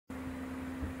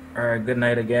Alright, good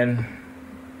night again,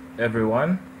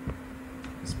 everyone.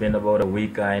 It's been about a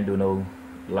week. I ain't do no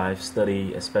live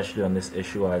study, especially on this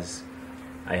issue, as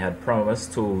I had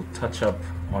promised to touch up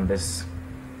on this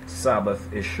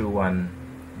Sabbath issue and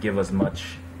give as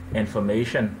much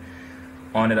information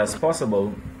on it as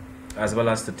possible, as well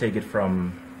as to take it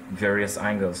from various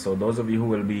angles. So those of you who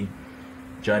will be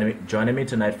joining me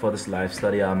tonight for this live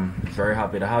study, I'm very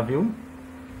happy to have you.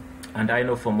 And I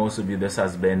know for most of you this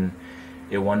has been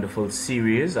a wonderful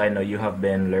series. I know you have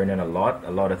been learning a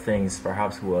lot of things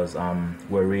perhaps were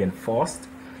reinforced,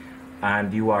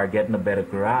 and you are getting a better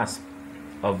grasp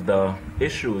of the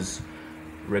issues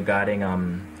regarding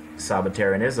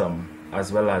Sabbatarianism,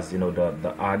 as well as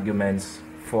the arguments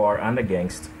for and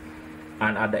against.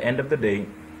 And at the end of the day,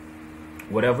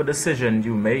 whatever decision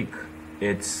you make,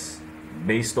 it's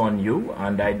based on you,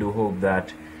 and I do hope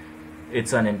that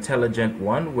it's an intelligent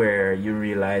one where you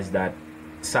realize that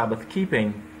Sabbath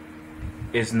keeping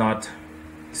is not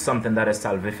something that is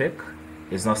salvific.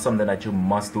 It's not something that you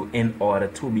must do in order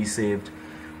to be saved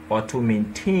or to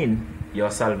maintain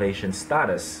your salvation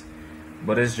status,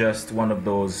 but it's just one of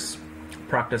those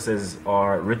practices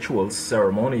or rituals,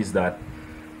 ceremonies that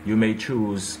you may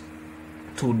choose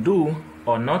to do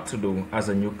or not to do as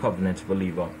a new covenant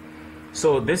believer.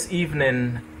 So this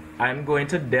evening I'm going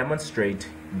to demonstrate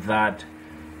that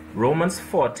Romans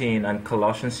 14 and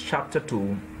Colossians chapter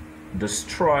 2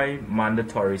 destroy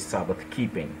mandatory Sabbath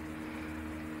keeping.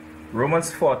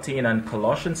 Romans 14 and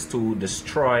Colossians 2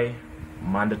 destroy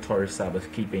mandatory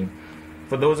Sabbath keeping.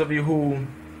 For those of you who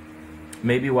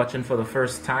may be watching for the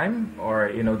first time, or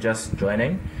just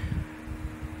joining,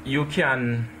 you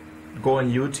can go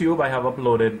on YouTube. I have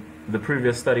uploaded the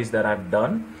previous studies that I've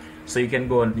done, so you can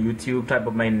go on YouTube, type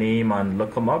up my name and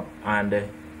look them up, and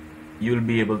you'll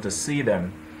be able to see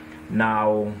them.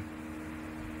 Now,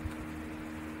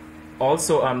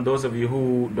 also, those of you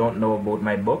who don't know about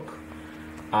my book,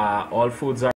 All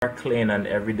Foods Are Clean and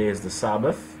Every Day is the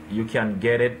Sabbath, you can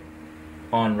get it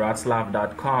on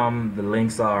ratslav.com. The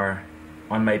links are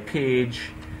on my page,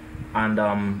 and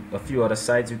a few other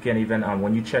sites. You can even,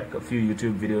 when you check a few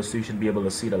YouTube videos, so you should be able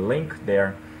to see the link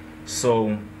there.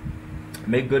 So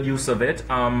make good use of it.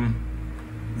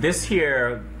 This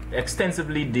here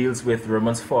extensively deals with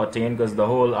Romans 14, because the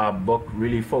whole book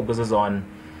really focuses on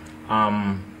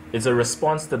it's a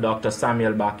response to Dr.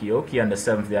 Samuel Bakioki and the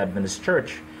Seventh-day Adventist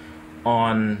Church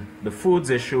on the foods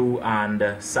issue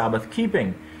and Sabbath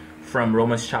keeping from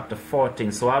Romans chapter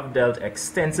 14. So I've dealt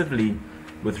extensively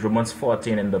with Romans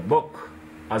 14 in the book,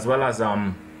 as well as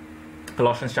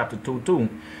Colossians chapter 2 too.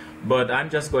 But I'm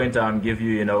just going to give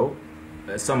you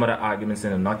some of the arguments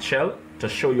in a nutshell to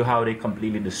show you how they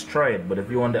completely destroy it. But if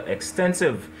you want the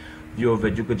extensive view of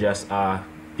it, you could just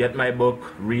get my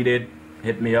book, read it,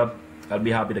 hit me up. I'll be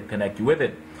happy to connect you with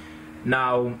it.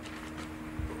 Now,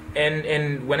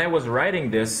 and when I was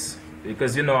writing this,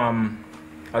 because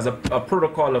as a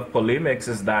protocol of polemics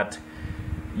is that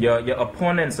your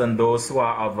opponents and those who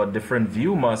are of a different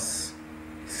view must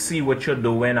see what you're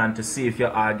doing and to see if your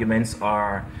arguments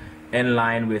are in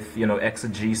line with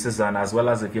exegesis, and as well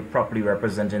as if you're properly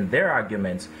representing their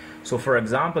arguments. So for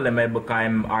example, in my book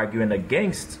I'm arguing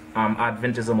against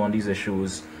Adventism on these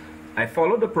issues. I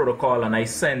followed the protocol and I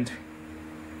sent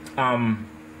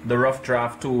the rough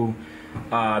draft to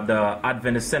the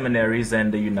Adventist seminaries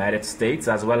in the United States,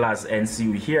 as well as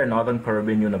NCU here, Northern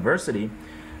Caribbean University,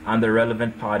 and the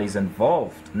relevant parties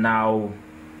involved. Now,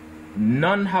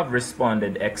 none have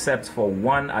responded except for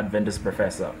one Adventist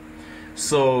professor.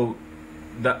 So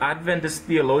the Adventist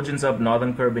theologians of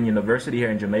Northern Caribbean University here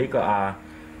in Jamaica are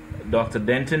Dr.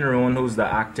 Denton Rohn, who's the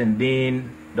acting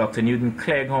dean, Dr. Newton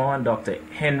Cleghorn, Dr.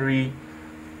 Henry,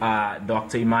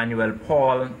 Dr. Emmanuel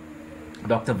Paul,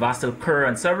 Dr. Vassal Kerr,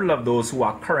 and several of those who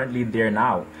are currently there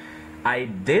now. I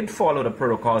did follow the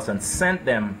protocols and sent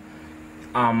them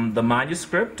the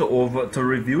manuscript to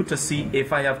review to see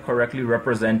if I have correctly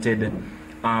represented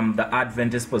the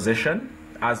Adventist position,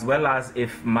 as well as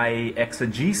if my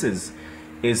exegesis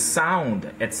is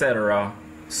sound, etc.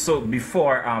 So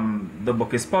before the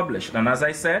book is published. And as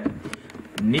I said,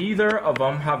 neither of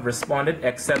them have responded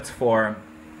except for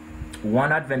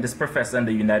one Adventist professor in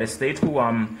the United States who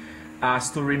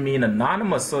asked to remain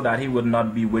anonymous so that he would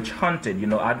not be witch hunted.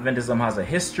 Adventism has a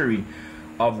history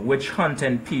of witch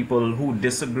hunting people who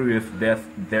disagree with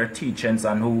their teachings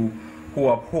and who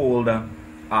uphold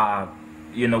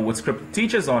what scripture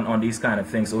teaches on these kind of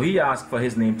things. So he asked for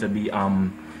his name to be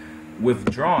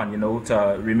withdrawn,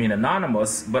 to remain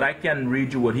anonymous. But I can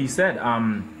read you what he said.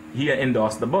 He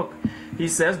endorsed the book. He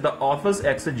says the author's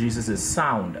exegesis is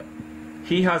sound.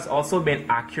 He has also been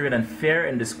accurate and fair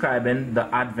in describing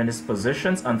the Adventist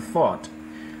positions and thought.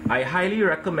 I highly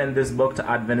recommend this book to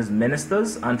Adventist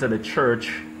ministers and to the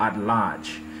church at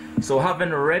large. So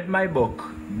having read my book,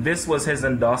 this was his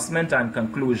endorsement and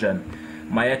conclusion.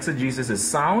 My exegesis is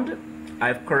sound.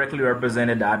 I've correctly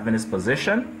represented the Adventist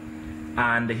position,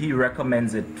 and he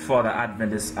recommends it for the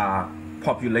Adventist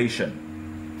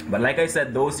population. But like I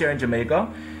said, those here in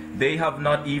Jamaica, they have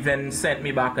not even sent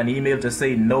me back an email to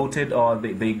say noted or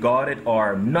they got it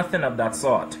or nothing of that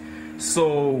sort.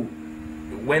 So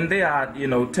when they are,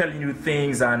 telling you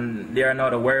things and they are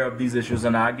not aware of these issues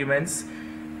and arguments,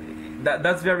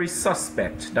 that's very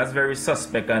suspect. That's very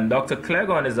suspect. And Dr.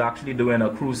 Clegon is actually doing a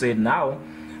crusade now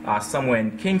somewhere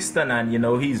in Kingston, and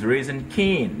he's raising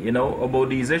Cain, about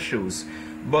these issues.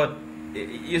 But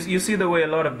you see the way a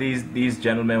lot of these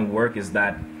gentlemen work is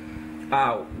that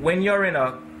when you're in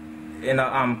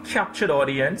a captured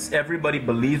audience, everybody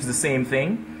believes the same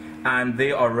thing, and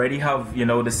they already have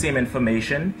the same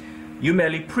information. You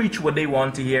merely preach what they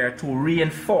want to hear to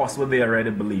reinforce what they already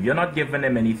believe. You're not giving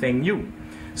them anything new.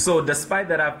 So despite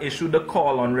that I've issued a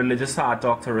call on Religious Hard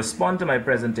Talk to respond to my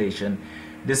presentation,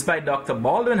 despite Dr.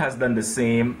 Baldwin has done the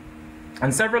same,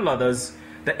 and several others,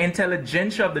 the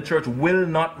intelligentsia of the church will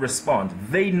not respond.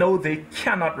 They know they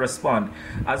cannot respond.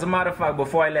 As a matter of fact,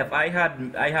 before I left, I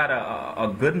had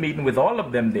a good meeting with all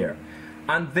of them there,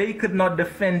 and they could not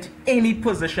defend any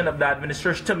position of the Adventist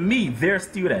church to me, their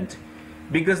student,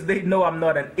 because they know I'm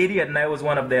not an idiot and I was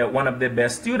one of their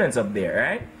best students up there,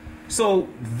 right? So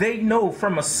they know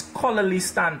from a scholarly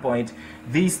standpoint,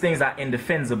 these things are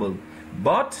indefensible.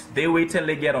 But they wait till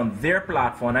they get on their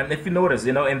platform. And if you notice,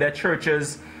 in their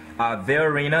churches,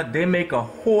 their arena, they make a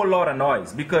whole lot of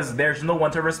noise because there's no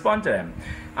one to respond to them.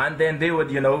 And then they would,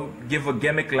 give a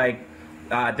gimmick like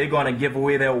they're going to give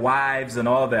away their wives and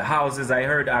all their houses. I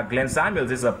heard Glenn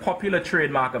Samuels is a popular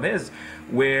trademark of his,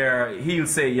 where he'll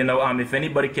say, if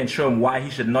anybody can show him why he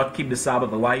should not keep the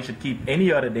Sabbath or why he should keep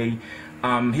any other day,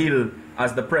 he'll,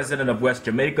 as the president of West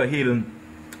Jamaica, he'll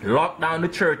lock down the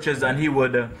churches, and he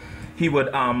would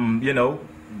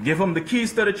give them the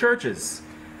keys to the churches.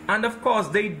 And of course,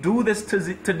 they do this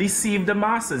to deceive the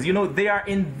masses. They are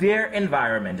in their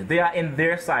environment. They are in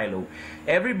their silo.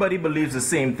 Everybody believes the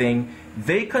same thing.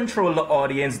 They control the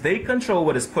audience. They control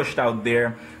what is pushed out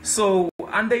there. So,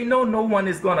 and they know no one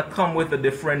is going to come with a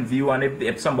different view. And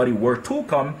if somebody were to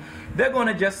come, they're going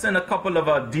to just send a couple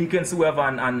of deacons, whoever,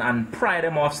 and pry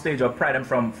them off stage or pry them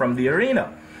from the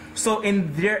arena. So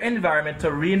in their environment,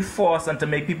 to reinforce and to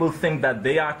make people think that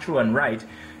they are true and right,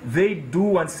 they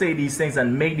do and say these things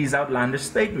and make these outlandish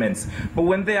statements. But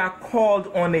when they are called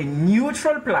on a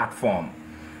neutral platform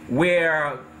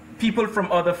where people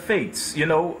from other faiths,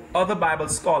 other Bible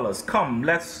scholars, come,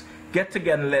 let's get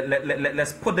together,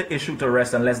 let's put the issue to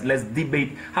rest, and let's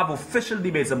debate, have official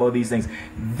debates about these things,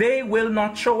 they will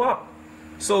not show up.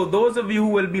 So those of you who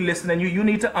will be listening, you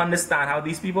need to understand how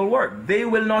these people work. They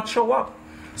will not show up.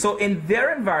 So in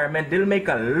their environment, they'll make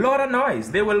a lot of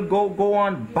noise. They will go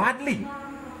on badly.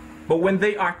 But when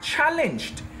they are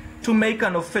challenged to make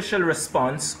an official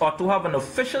response or to have an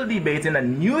official debate in a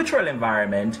neutral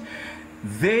environment,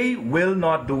 they will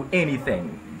not do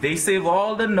anything. They save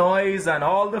all the noise and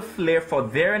all the flair for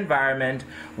their environment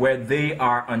where they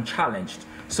are unchallenged.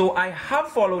 So I have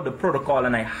followed the protocol,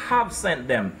 and I have sent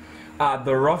them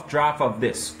the rough draft of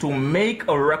this to make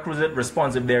a requisite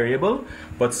response if they're able,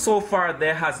 but so far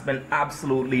there has been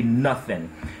absolutely nothing.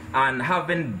 And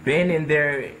having been in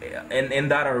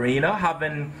that arena,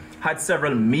 having had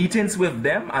several meetings with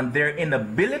them, and their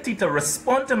inability to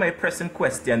respond to my pressing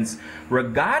questions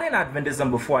regarding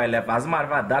Adventism before I left, as a matter of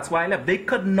fact, that's why I left. They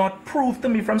could not prove to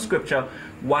me from scripture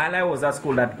while I was at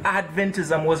school that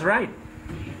Adventism was right.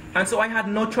 And so I had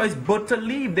no choice but to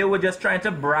leave. They were just trying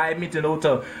to bribe me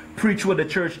to preach what the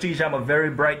church teaches. I'm a very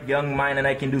bright young man and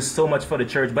I can do so much for the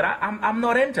church. But I'm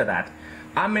not into that.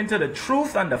 I'm into the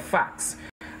truth and the facts.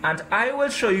 And I will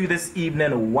show you this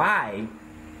evening why,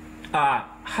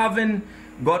 having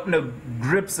gotten a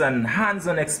grips and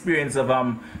hands-on experience of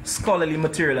scholarly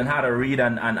material and how to read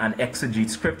and exegete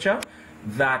scripture,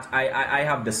 that I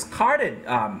have discarded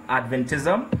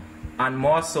Adventism, and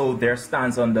more so their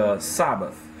stance on the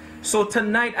Sabbath. So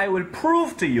tonight I will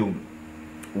prove to you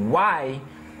why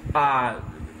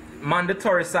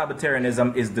mandatory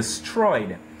Sabbatarianism is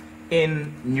destroyed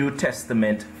in New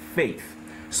Testament faith.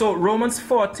 So Romans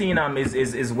 14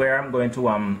 is where I'm going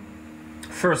to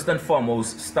first and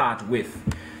foremost start with.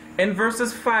 In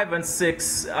verses 5 and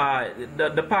 6,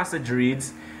 the passage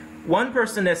reads, "One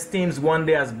person esteems one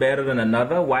day as better than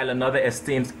another, while another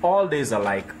esteems all days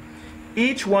alike.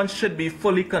 Each one should be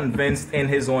fully convinced in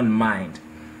his own mind.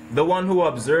 The one who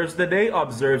observes the day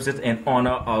observes it in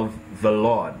honor of the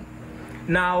Lord.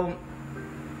 Now,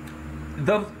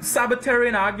 the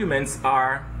Sabbatarian arguments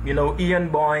are, Ian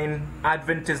Boyne,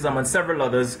 Adventism, and several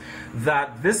others,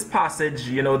 that this passage,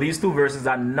 these two verses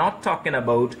are not talking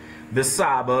about the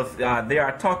Sabbath. They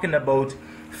are talking about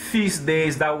feast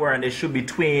days that were an issue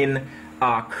between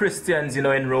Christians,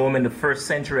 in Rome in the first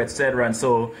century, etc. And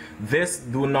so this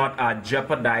do not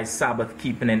jeopardize Sabbath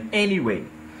keeping in any way.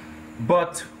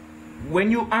 But when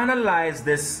you analyze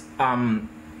this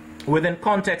within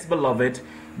context, beloved,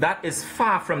 that is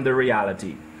far from the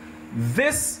reality.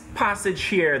 This passage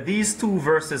here, these two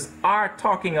verses are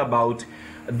talking about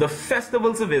the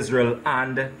festivals of Israel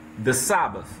and the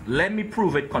Sabbath. Let me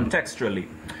prove it contextually.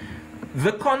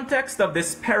 The context of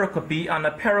this pericope, and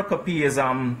a pericope is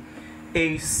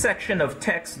a section of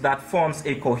text that forms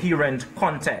a coherent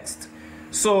context.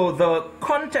 So the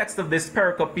context of this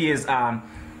pericope is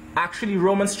actually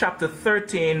Romans chapter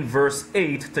 13 verse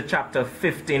 8 to chapter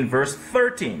 15 verse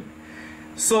 13.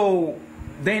 So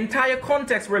the entire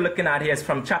context we're looking at here is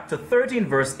from chapter 13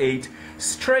 verse 8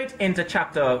 straight into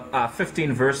chapter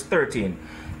 15 verse 13.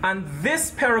 And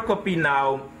this pericope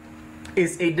now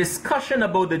is a discussion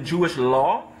about the Jewish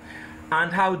law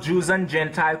and how Jews and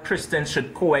Gentile Christians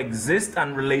should coexist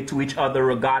and relate to each other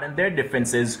regarding their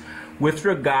differences with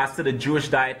regards to the Jewish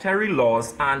dietary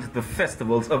laws and the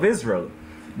festivals of Israel.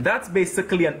 That's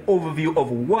basically an overview of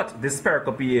what this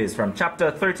pericope is, from chapter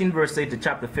 13 verse 8 to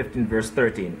chapter 15 verse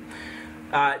 13.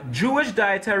 Jewish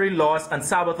dietary laws and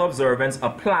Sabbath observance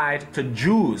applied to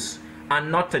Jews and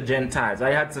not to Gentiles. I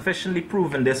had sufficiently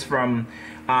proven this from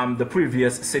the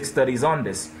previous 6 studies on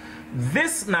this.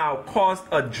 This now caused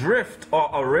a drift, or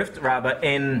a rift rather,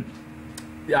 in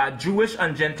Jewish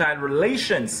and Gentile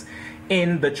relations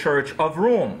in the Church of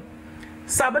Rome.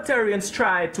 Sabbatarians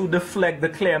try to deflect the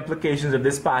clear implications of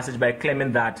this passage by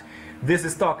claiming that this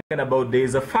is talking about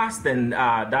days of fasting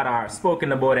that are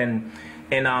spoken about in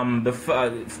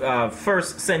the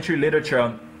first century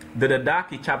literature, the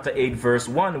Didache chapter 8 verse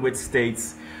 1, which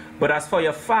states, "But as for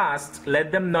your fast,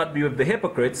 let them not be with the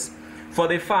hypocrites, for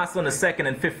they fast on the 2nd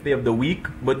and 5th day of the week,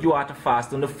 but you are to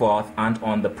fast on the 4th and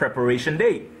on the preparation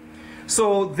day."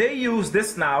 So they use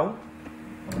this now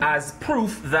as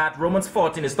proof that Romans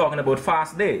 14 is talking about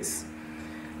fast days,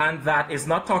 and that is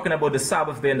not talking about the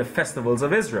Sabbath day and the festivals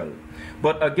of Israel.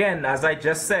 But again, as I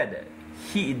just said,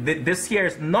 this here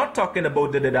is not talking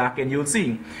about the Didache, and you'll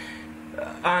see.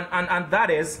 And that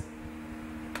is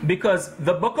because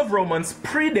the book of Romans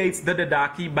predates the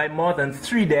Didache by more than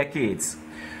 3 decades.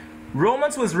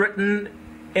 Romans was written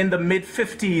in the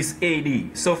mid-50s AD.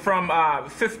 So from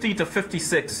 50 to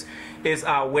 56 is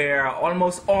where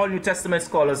almost all New Testament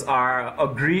scholars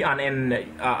agree and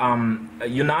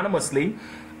unanimously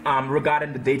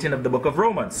regarding the dating of the book of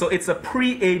Romans. So it's a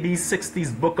pre-AD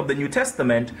 60s book of the New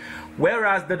Testament,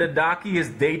 whereas the Didache is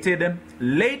dated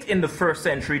late in the 1st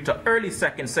century to early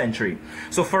 2nd century.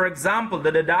 So for example,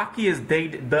 the Didache is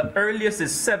dated, the earliest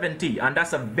is 70, and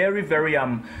that's a very, very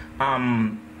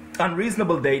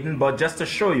unreasonable dating, but just to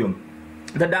show you,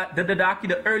 the Didache,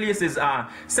 the earliest is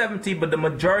 70, but the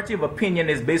majority of opinion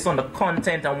is based on the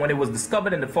content, and when it was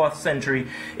discovered in the 4th century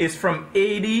is from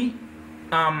AD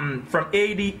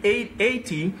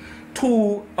 880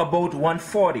 to about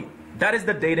 140. That is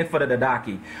the dating for the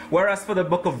Didache. Whereas for the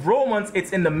book of Romans,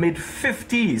 it's in the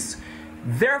mid-50s.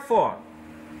 Therefore,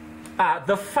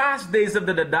 the fast days of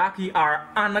the Didache are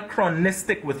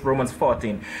anachronistic with Romans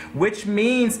 14, which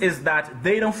means is that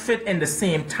they don't fit in the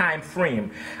same time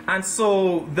frame. And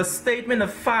so the statement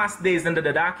of fast days in the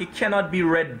Didache cannot be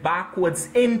read backwards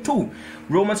into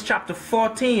Romans chapter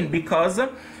 14, because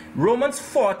Romans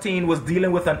 14 was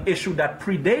dealing with an issue that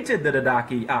predated the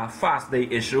Didache fast day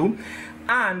issue,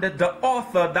 and the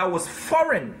author that was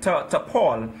foreign to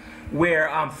Paul where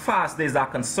fast days are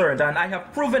concerned. And I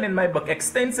have proven in my book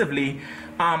extensively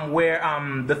where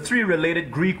the 3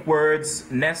 related Greek words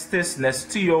nestis,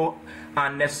 nestio,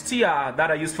 and nestia that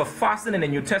are used for fasting in the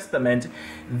New Testament,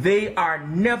 they are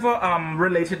never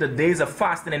related to days of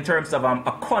fasting in terms of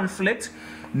a conflict,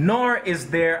 nor is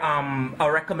there a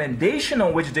recommendation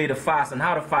on which day to fast and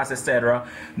how to fast, etc.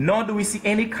 Nor do we see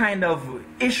any kind of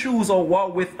issues or war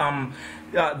with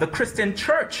the Christian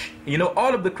church,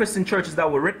 all of the Christian churches that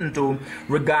were written to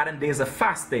regarding days of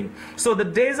fasting. So the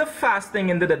days of fasting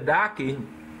in the Didache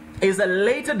is a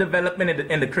later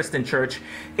development in the Christian church.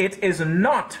 It is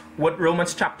not what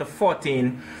Romans chapter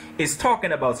 14 is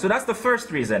talking about. So that's the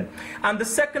first reason. And the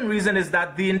second reason is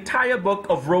that the entire book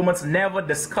of Romans never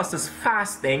discusses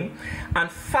fasting,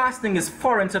 and fasting is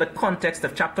foreign to the context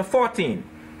of chapter 14.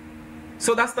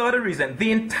 So that's the other reason.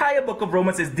 The entire book of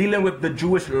Romans is dealing with the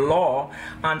Jewish law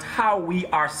and how we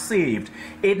are saved.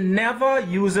 It never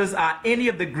uses any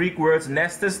of the Greek words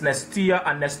nestis, nestia,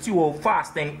 and nestuo,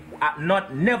 fasting.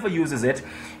 Never uses it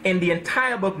in the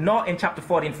entire book, nor in chapter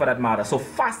 14 for that matter. So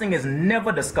fasting is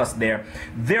never discussed there.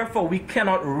 Therefore, we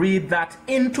cannot read that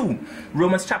into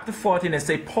Romans chapter 14 and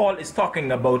say Paul is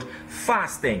talking about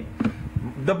fasting.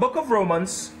 The book of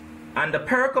Romans and the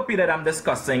pericope that I'm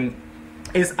discussing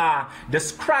is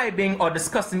describing or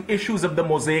discussing issues of the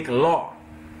Mosaic law.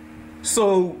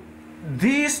 So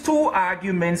these two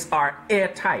arguments are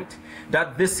airtight,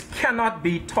 that this cannot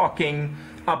be talking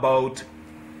about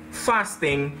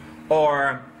fasting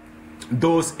or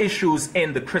those issues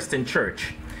in the Christian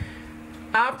church.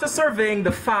 After surveying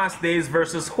the fast days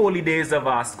versus holy days of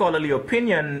scholarly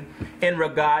opinion in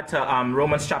regard to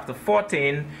Romans chapter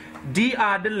 14,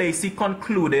 D.R. de Lacy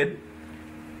concluded,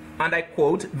 and I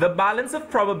quote, "The balance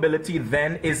of probability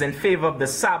then is in favor of the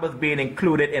Sabbath being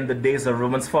included in the days of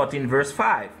Romans 14 verse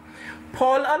 5.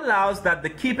 Paul allows that the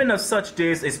keeping of such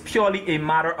days is purely a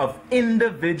matter of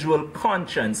individual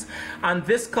conscience." And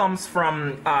this comes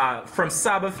from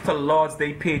Sabbath to Lord's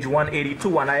Day, page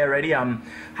 182. And I already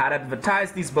had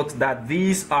advertised these books, that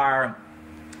these are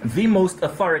the most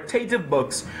authoritative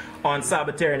books on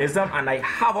Sabbatarianism, and I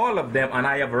have all of them, and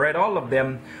I have read all of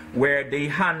them, where they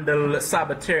handle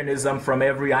Sabbatarianism from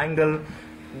every angle,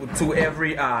 to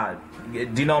every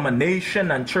denomination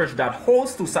and church that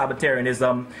holds to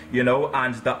Sabbatarianism, you know,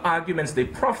 and the arguments they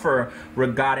proffer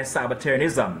regarding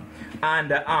Sabbatarianism. And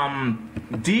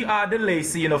D.R. de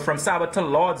Lacy, you know, from Sabbath to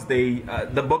Lord's Day,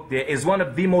 the book there is one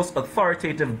of the most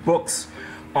authoritative books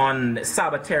on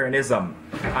Sabbatarianism.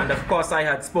 And of course, I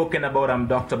had spoken about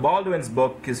Dr. Baldwin's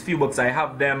book, his few books. I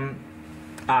have them,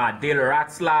 Dale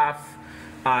Ratzlaff,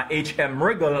 H.M.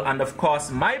 Riggle, and of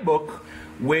course my book,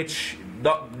 which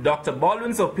Dr.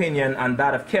 Baldwin's opinion and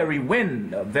that of Kerry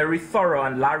Wynn, very thorough,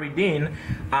 and Larry Dean,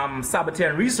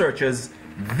 Sabbatarian researchers.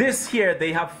 This here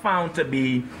they have found to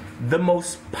be the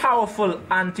most powerful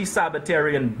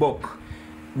anti-Sabbatarian book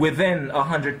within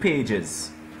 100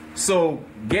 pages. So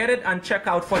get it and check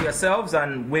out for yourselves,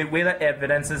 and weigh the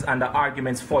evidences and the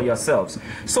arguments for yourselves.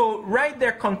 So right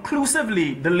there,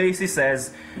 conclusively, de Lacy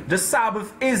says the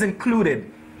Sabbath is included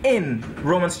in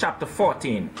Romans chapter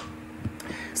 14.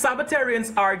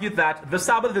 Sabbatarians argue that the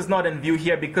Sabbath is not in view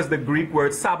here because the Greek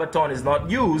word Sabbaton is not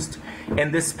used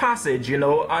in this passage, you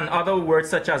know, and other words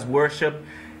such as worship,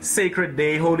 sacred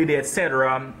day, holy day,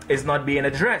 etc. is not being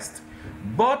addressed.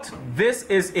 But this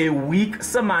is a weak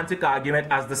semantic argument,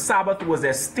 as the Sabbath was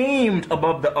esteemed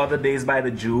above the other days by the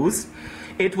Jews.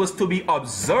 It was to be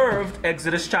observed,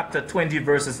 Exodus chapter 20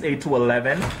 verses 8 to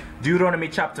 11, Deuteronomy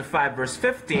chapter 5 verse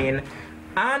 15,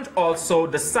 and also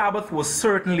the Sabbath was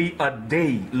certainly a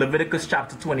day, Leviticus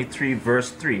chapter 23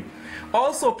 verse 3.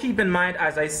 Also keep in mind,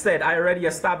 as I said, I already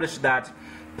established that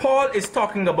Paul is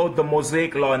talking about the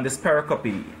Mosaic law in this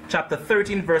pericope, chapter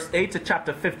 13 verse 8 to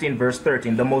chapter 15 verse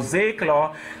 13, the Mosaic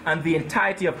law and the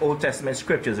entirety of Old Testament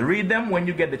scriptures. Read them when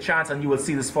you get the chance, and you will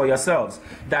see this for yourselves,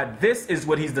 that this is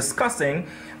what he's discussing.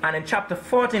 And in chapter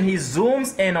 14 he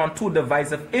zooms in on two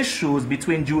divisive issues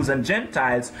between Jews and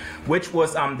Gentiles, which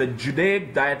was the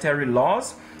Judaic dietary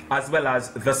laws as well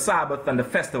as the Sabbath and the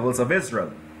festivals of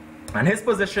Israel. And his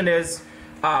position is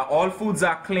all foods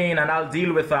are clean, and I'll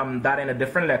deal with that in a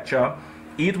different lecture.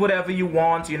 Eat whatever you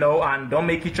want, you know, and don't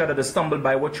make each other to stumble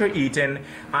by what you're eating.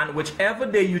 And whichever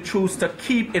day you choose to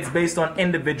keep, it's based on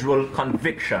individual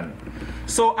conviction.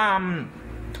 So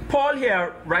Paul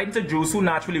here, writing to Jews who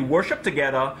naturally worship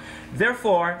together,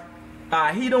 therefore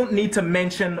he don't need to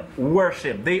mention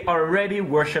worship. They already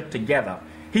worship together.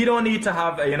 He don't need to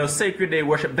have sacred day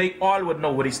worship. They all would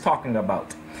know what he's talking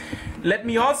about. Let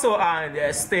me also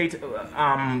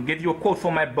give you a quote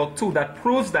from my book too that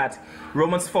proves that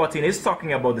Romans 14 is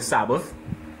talking about the Sabbath.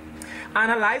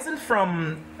 Analyzing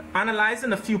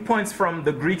a few points from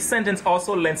the Greek sentence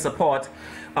also lends support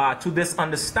to this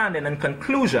understanding and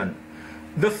conclusion.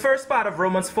 The first part of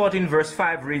Romans 14 verse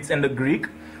 5 reads in the Greek,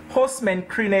 Hosmen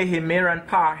krine himeran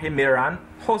par himeran,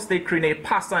 hoste krine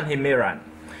pasan himeran.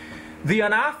 The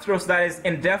anarthros, that is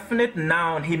indefinite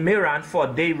noun himeran for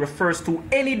day, refers to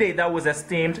any day that was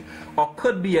esteemed or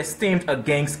could be esteemed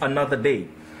against another day.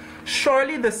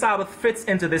 Surely the Sabbath fits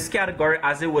into this category,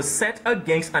 as it was set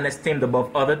against and esteemed above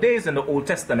other days in the Old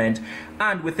Testament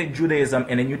and within Judaism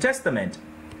in the New Testament.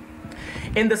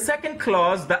 In the second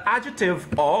clause, the adjective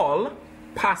all,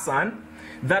 pasan,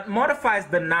 that modifies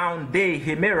the noun day,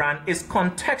 himeran, is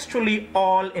contextually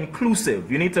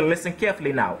all-inclusive. You need to listen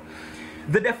carefully now.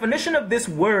 The definition of this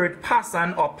word,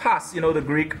 pasan or pas, the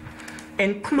Greek,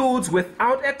 includes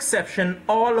without exception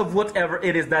all of whatever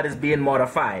it is that is being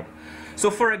modified. So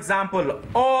for example,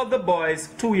 all the boys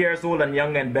 2 years old and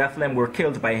younger in Bethlehem were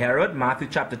killed by Herod, Matthew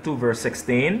chapter 2 verse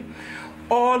 16.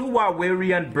 All who are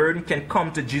weary and burdened can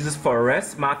come to Jesus for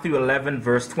rest, Matthew 11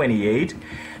 verse 28.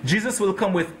 Jesus will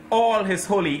come with all his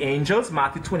holy angels,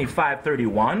 Matthew 25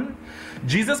 31.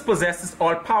 Jesus possesses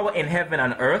all power in heaven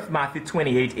and earth, Matthew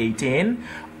 28 18.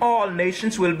 All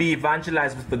nations will be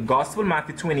evangelized with the gospel,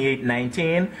 Matthew 28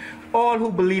 19. All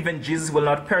who believe in Jesus will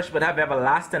not perish but have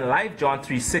everlasting life, John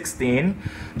 3 16.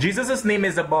 Jesus' name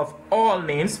is above all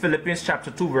names, Philippians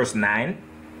chapter 2 verse 9.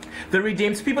 The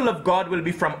redeemed people of God will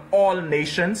be from all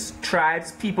nations,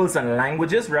 tribes, peoples, and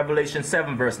languages, Revelation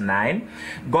 7 verse 9.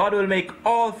 God will make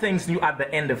all things new at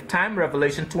the end of time,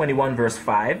 Revelation 21 verse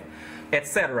 5,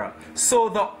 etc. So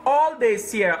the all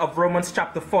days here of Romans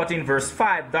chapter 14 verse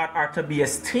 5 that are to be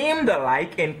esteemed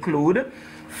alike include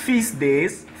feast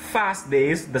days, fast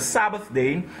days, the Sabbath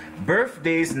day,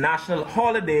 birthdays, national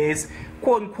holidays,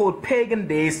 quote-unquote pagan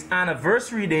days,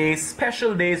 anniversary days,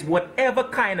 special days, whatever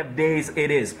kind of days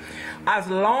it is. As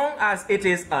long as it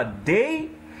is a day,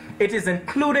 it is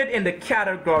included in the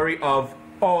category of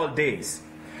all days.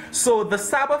 So the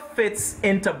Sabbath fits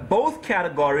into both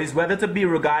categories, whether to be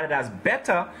regarded as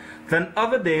better than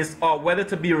other days or whether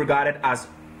to be regarded as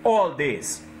all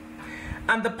days.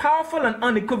 And the powerful and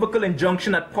unequivocal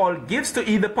injunction that Paul gives to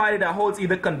either party that holds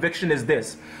either conviction is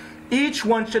this: each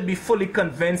one should be fully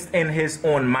convinced in his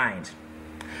own mind.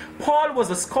 Paul was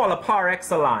a scholar par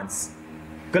excellence.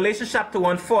 Galatians chapter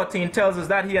 1:14 tells us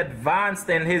that he advanced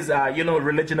in his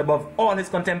religion above all his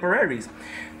contemporaries.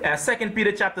 2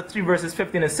 Peter chapter 3 verses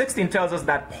 15 and 16 tells us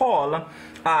that Paul,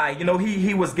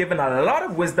 he was given a lot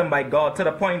of wisdom by God, to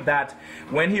the point that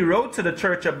when he wrote to the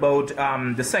church about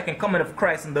the second coming of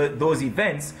Christ and those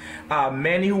events,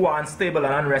 many who are unstable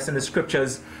and unrest in the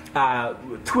scriptures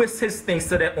twist his things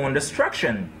to their own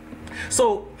destruction.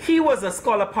 So he was a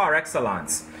scholar par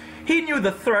excellence. He knew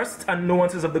the thirst and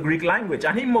nuances of the Greek language,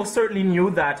 and he most certainly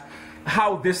knew that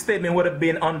how this statement would have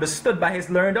been understood by his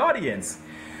learned audience.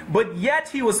 But yet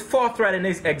he was forthright in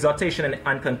his exhortation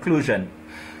and conclusion.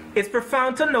 It's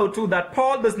profound to note too that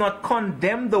Paul does not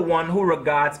condemn the one who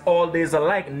regards all days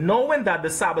alike, knowing that the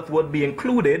Sabbath would be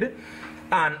included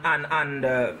and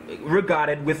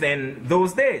regarded within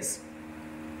those days.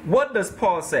 What does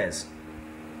Paul says?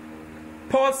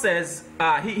 Paul says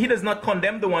he does not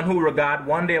condemn the one who regards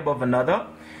one day above another.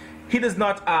 He does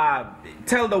not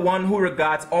tell the one who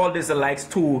regards all days alike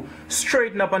to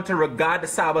straighten up and to regard the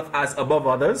Sabbath as above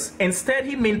others. Instead,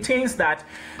 he maintains that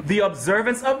the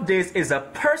observance of days is a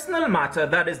personal matter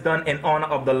that is done in honor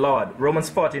of the Lord. Romans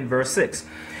 14 verse 6.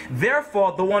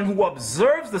 Therefore, the one who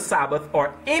observes the Sabbath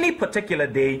or any particular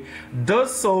day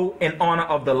does so in honor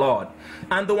of the Lord.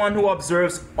 And the one who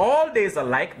observes all days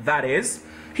alike, that is,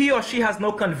 he or she has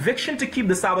no conviction to keep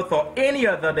the Sabbath or any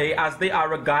other day, as they are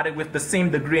regarded with the same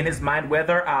degree in his mind,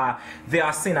 whether they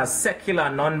are seen as secular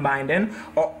and non-binding,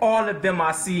 or all of them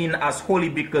are seen as holy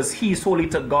because he is holy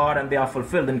to God and they are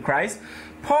fulfilled in Christ.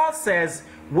 Paul says,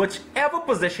 whichever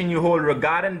position you hold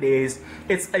regarding days,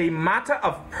 it's a matter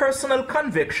of personal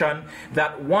conviction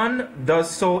that one does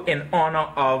so in honor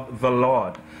of the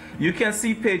Lord. You can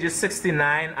see pages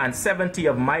 69 and 70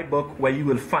 of my book where you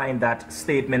will find that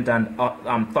statement and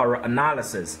thorough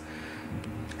analysis.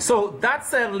 So that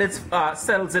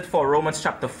settles it for Romans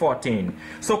chapter 14.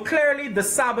 So clearly the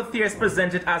Sabbath here is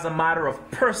presented as a matter of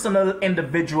personal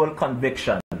individual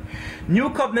conviction.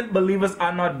 New covenant believers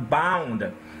are not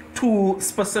bound to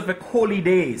specific holy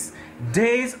days.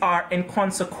 Days are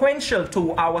inconsequential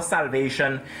to our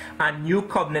salvation and new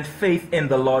covenant faith in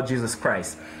the Lord Jesus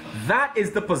Christ. That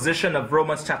is the position of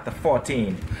Romans chapter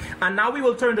 14. And now we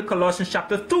will turn to Colossians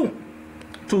chapter 2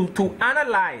 to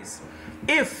analyze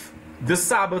if the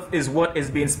Sabbath is what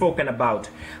is being spoken about.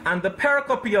 And the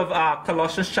pericope of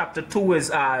Colossians chapter 2 is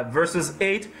verses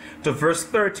 8 to verse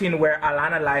 13, where I'll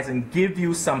analyze and give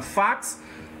you some facts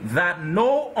that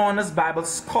no honest Bible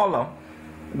scholar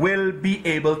will be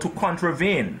able to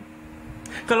contravene.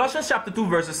 Colossians chapter 2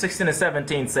 verses 16 and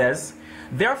 17 says,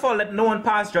 therefore let no one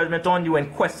pass judgment on you in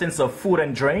questions of food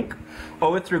and drink,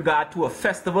 or with regard to a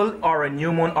festival, or a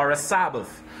new moon, or a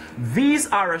Sabbath. These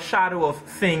are a shadow of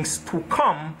things to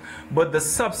come, but the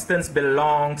substance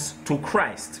belongs to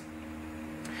Christ.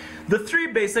 The three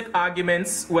basic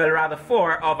arguments, well rather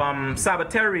four, of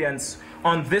Sabbatarians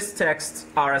on this text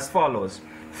are as follows.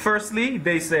 Firstly,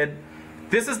 they said,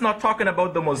 this is not talking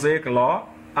about the Mosaic Law.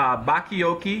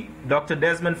 Bakioki, Dr.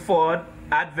 Desmond Ford,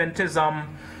 Adventism,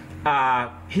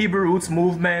 Hebrew Roots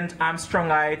Movement,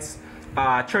 Armstrongites,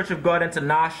 Church of God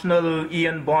International,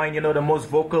 Ian Boyne, you know, the most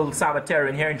vocal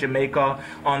Sabbatarian here in Jamaica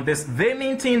on this. They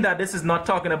maintain that this is not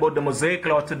talking about the Mosaic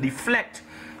Law to deflect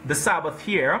the Sabbath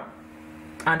here.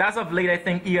 And as of late, I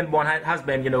think Ian Bourne has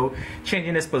been, you know,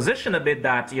 changing his position a bit,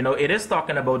 that, you know, it is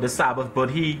talking about the Sabbath,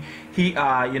 but he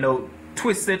you know,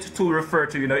 twists it to refer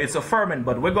to, you know, it's affirming.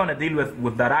 But we're going to deal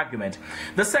with that argument.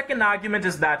 The second argument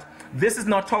is that this is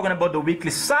not talking about the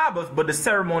weekly Sabbath, but the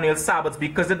ceremonial Sabbaths,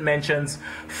 because it mentions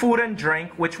food and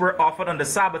drink, which were offered on the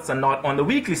Sabbaths and not on the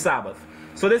weekly Sabbath.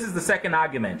 So this is the second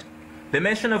argument. The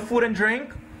mention of food and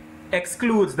drink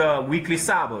excludes the weekly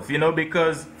Sabbath, you know,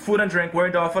 because food and drink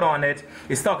weren't offered on it.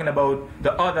 It's talking about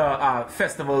the other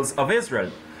festivals of Israel.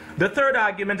 The third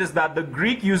argument is that the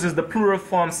Greek uses the plural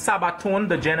form Sabbaton,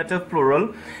 the genitive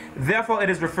plural. Therefore, it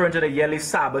is referring to the yearly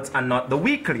Sabbaths and not the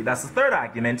weekly. That's the third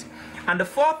argument. And the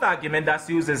fourth argument that's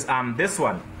used is this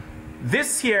one.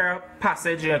 This here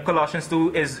passage in Colossians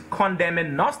 2 is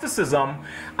condemning Gnosticism,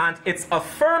 and it's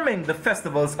affirming the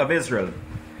festivals of Israel.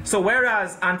 So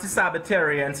whereas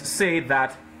anti-Sabbatarians say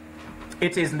that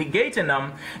it is negating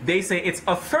them, they say it's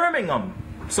affirming them.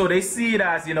 So they see it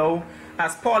as, you know,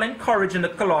 as Paul encouraging the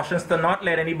Colossians to not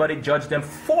let anybody judge them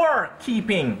for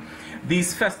keeping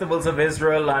these festivals of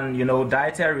Israel and, you know,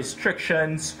 dietary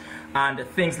restrictions and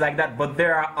things like that. But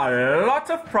there are a lot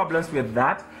of problems with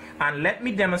that. And let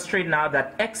me demonstrate now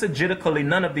that exegetically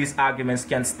none of these arguments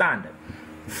can stand.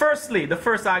 Firstly, the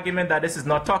first argument, that this is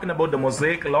not talking about the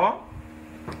Mosaic Law,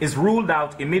 is ruled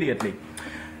out immediately.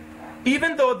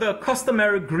 Even though the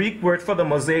customary Greek word for the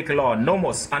Mosaic Law,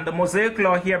 nomos, and the Mosaic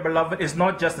Law here, beloved, is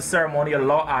not just a ceremonial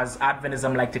law as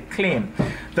Adventism like to claim.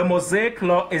 The Mosaic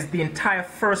Law is the entire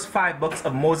first 5 books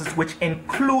of Moses, which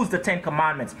includes the 10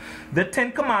 Commandments. The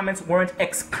 10 Commandments weren't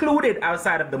excluded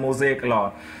outside of the Mosaic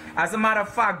Law. As a matter of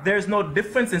fact, there's no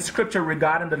difference in Scripture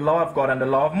regarding the law of God and the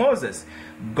law of Moses.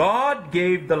 God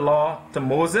gave the law to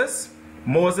Moses.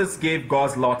 Moses gave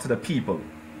God's law to the people.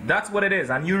 That's what it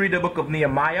is. And you read the book of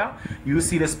Nehemiah, you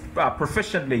see this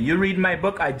proficiently. You read my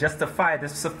book, I justify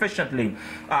this sufficiently.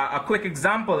 A quick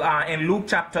example, in Luke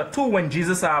chapter 2, when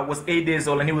Jesus was 8 days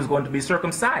old and he was going to be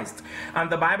circumcised.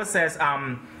 And the Bible says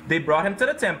they brought him to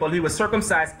the temple. He was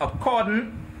circumcised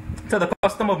according to the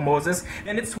custom of Moses,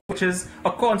 and it switches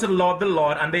according to the law of the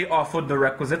Lord, and they offered the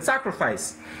requisite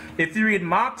sacrifice. If you read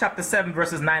Mark chapter 7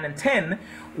 verses 9 and 10,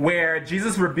 where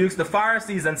Jesus rebukes the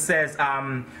Pharisees and says,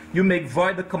 you make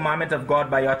void the commandment of God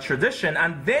by your tradition,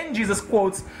 and then Jesus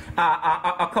quotes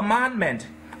a commandment.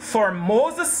 For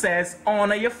Moses says,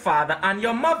 honor your father and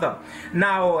your mother.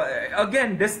 Now,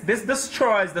 again, this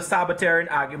destroys the Sabbatarian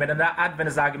argument and the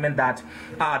Adventist argument that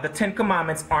the 10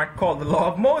 Commandments aren't called the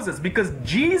law of Moses, because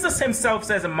Jesus himself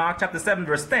says in Mark chapter 7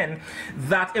 verse 10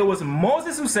 that it was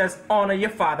Moses who says, honor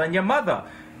your father and your mother.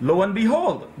 Lo and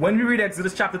behold, when we read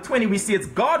Exodus chapter 20, we see it's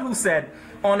God who said,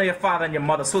 honor your father and your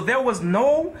mother. So there was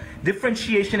no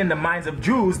differentiation in the minds of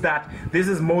Jews that this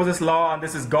is Moses' law and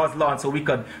this is God's law, and so we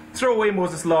could throw away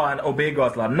Moses' law and obey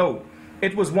God's law. No,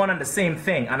 it was one and the same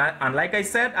thing. And like I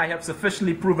said, I have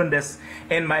sufficiently proven this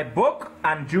in my book,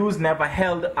 and Jews never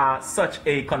held such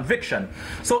a conviction.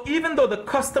 So even though the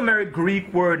customary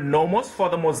Greek word nomos for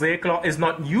the Mosaic Law is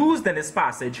not used in this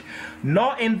passage,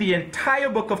 nor in the entire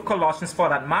book of Colossians for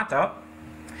that matter,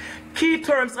 key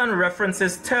terms and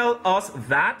references tell us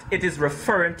that it is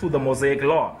referring to the Mosaic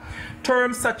Law.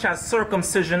 Terms such as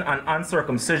circumcision and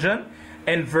uncircumcision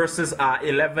in verses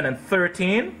 11 and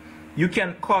 13. You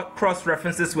can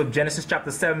cross-reference this with Genesis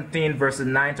chapter 17 verses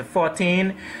 9 to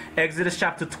 14, Exodus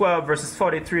chapter 12 verses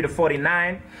 43 to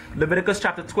 49, Leviticus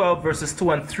chapter 12 verses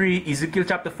 2 and 3, Ezekiel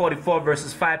chapter 44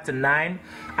 verses 5 to 9,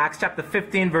 Acts chapter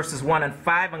 15 verses 1 and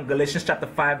 5, and Galatians chapter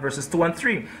 5 verses 2 and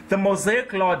 3. The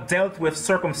Mosaic Law dealt with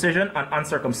circumcision and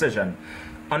uncircumcision.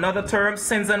 Another term,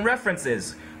 sins and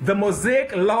references. The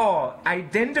Mosaic Law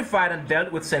identified and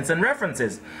dealt with sins and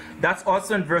references. That's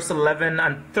also in verse 11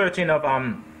 and 13 of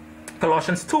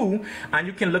Colossians 2, and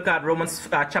you can look at Romans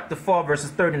chapter 4 verses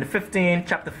 13 to 15,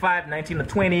 chapter 5 19 to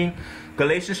 20,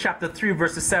 Galatians chapter 3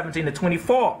 verses 17 to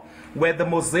 24, where the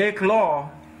Mosaic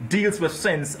Law deals with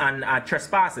sins and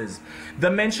trespasses. The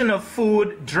mention of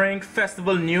food, drink,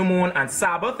 festival, new moon, and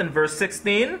Sabbath in verse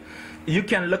 16. You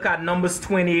can look at Numbers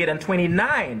 28 and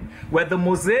 29, where the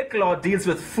Mosaic Law deals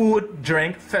with food,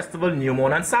 drink, festival, new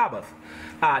moon, and Sabbath.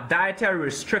 Dietary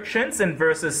restrictions in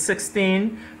verses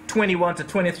 16, 21 to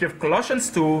 23 of Colossians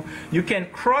 2. You can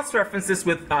cross-reference this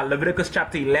with Leviticus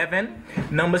chapter 11,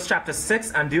 Numbers chapter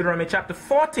 6, and Deuteronomy chapter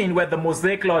 14, where the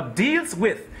Mosaic Law deals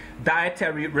with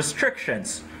dietary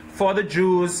restrictions for the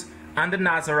Jews and the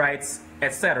Nazarites,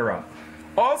 etc.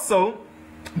 Also,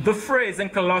 the phrase in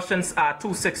Colossians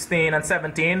 2:16 and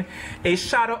 17, a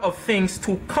shadow of things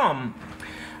to come.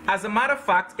 As a matter of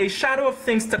fact, a shadow of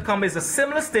things to come is a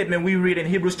similar statement we read in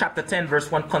Hebrews chapter 10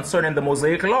 verse 1 concerning the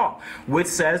Mosaic law, which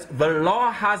says, the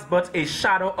law has but a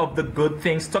shadow of the good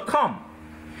things to come.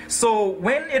 So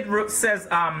when it says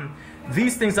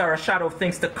these things are a shadow of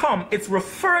things to come, it's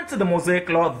referring to the Mosaic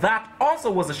law that also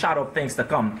was a shadow of things to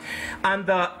come. And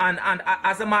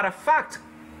as a matter of fact,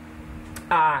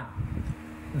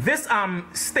 this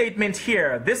statement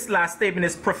here, this last statement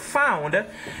is profound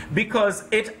because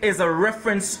it is a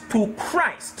reference to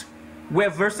Christ, where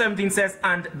verse 17 says,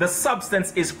 and the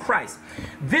substance is Christ.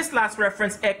 This last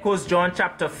reference echoes John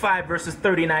chapter 5 verses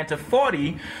 39 to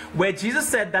 40, where Jesus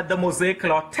said that the Mosaic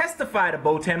law testified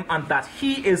about him and that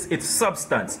he is its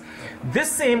substance.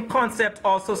 This same concept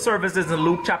also surfaces in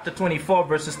Luke chapter 24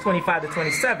 verses 25 to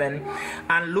 27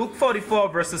 and Luke 24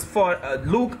 verses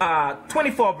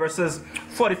 24 verses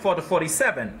 44 to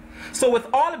 47. So with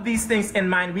all of these things in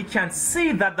mind, we can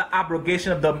see that the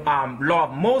abrogation of the law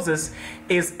of Moses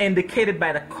is indicated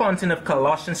by the content of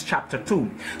Colossians chapter 2.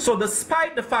 So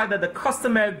despite the fact that the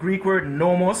customary Greek word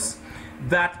nomos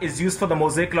that is used for the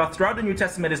Mosaic law throughout the New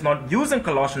Testament is not used in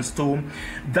Colossians 2,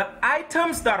 the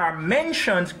items that are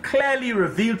mentioned clearly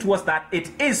reveal to us that it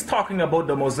is talking about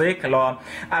the Mosaic law,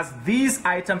 as these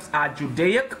items are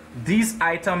Judaic, these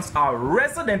items are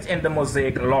resident in the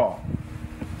Mosaic law.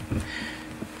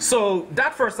 So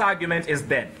that first argument is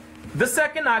dead. The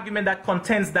second argument that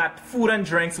contends that food and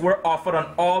drinks were offered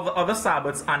on all the other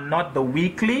Sabbaths and not the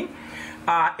weekly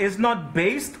is not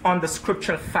based on the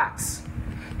scriptural facts.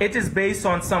 It is based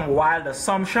on some wild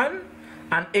assumption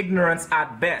and ignorance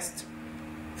at best.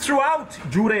 Throughout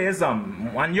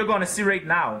Judaism, and you're going to see right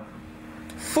now,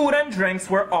 food and drinks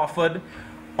were offered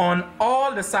on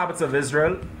all the Sabbaths of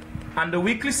Israel, and the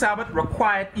weekly Sabbath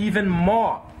required even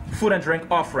more food and drink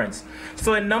offerings.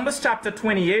 So in Numbers chapter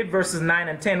 28 verses 9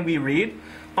 and 10 we read,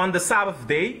 on the Sabbath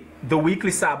day, the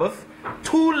weekly Sabbath,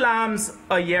 2 lambs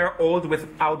a year old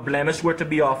without blemish were to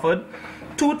be offered,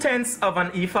 2/10 of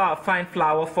an ephah of fine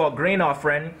flour for a grain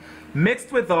offering,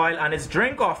 mixed with oil, and its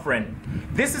drink offering.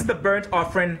 This is the burnt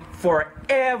offering for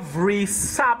every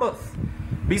Sabbath,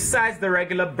 besides the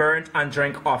regular burnt and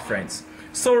drink offerings.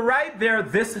 So right there,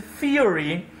 this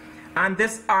theory and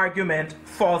this argument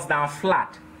falls down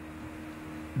flat.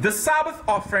 The Sabbath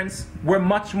offerings were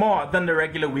much more than the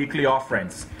regular weekly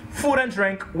offerings. Food and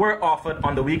drink were offered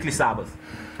on the weekly Sabbath.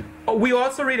 We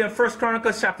also read in 1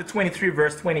 Chronicles chapter 23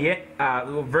 verse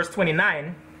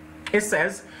 29, it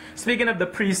says, speaking of the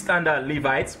priests and the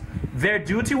Levites, their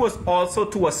duty was also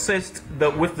to assist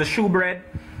with the shewbread,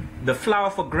 the flour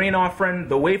for grain offering,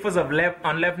 the wafers of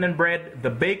unleavened bread,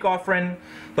 the bake offering,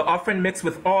 the offering mixed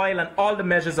with oil, and all the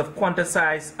measures of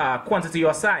quantity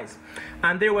or size.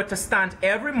 And they were to stand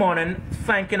every morning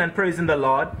thanking and praising the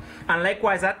Lord, and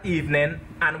likewise at evening,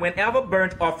 and whenever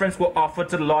burnt offerings were offered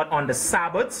to the Lord on the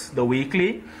Sabbaths, the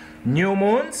weekly, new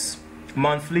moons,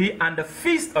 monthly, and the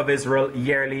feast of Israel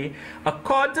yearly,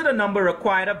 according to the number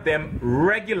required of them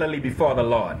regularly before the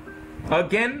Lord.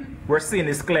 Again, we're seeing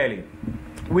this clearly.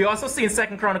 We also see in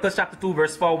 2 Chronicles chapter 2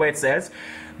 verse 4 where it says,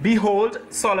 behold,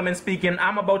 Solomon speaking,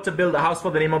 I'm about to build a house for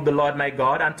the name of the Lord my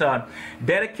God, and to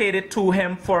dedicate it to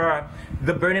him for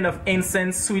the burning of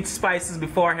incense, sweet spices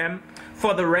before him,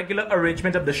 for the regular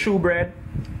arrangement of the shewbread,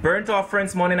 burnt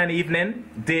offerings morning and evening,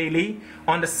 daily,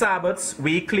 on the Sabbaths,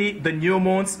 weekly, the new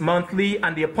moons, monthly,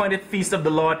 and the appointed feast of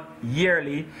the Lord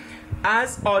yearly,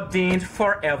 as ordained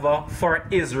forever for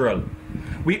Israel.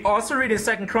 We also read in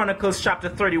 2 Chronicles chapter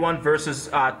 31 verses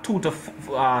 2 to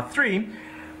 3,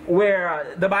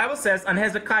 where the Bible says, and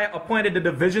Hezekiah appointed the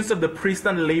divisions of the priests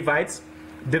and the Levites,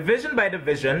 division by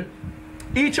division,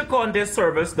 each according to their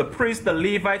service, the priests, the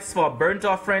Levites for burnt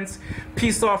offerings,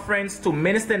 peace offerings, to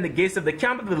minister in the gates of the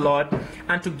camp of the Lord,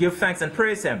 and to give thanks and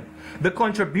praise him. The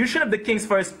contribution of the kings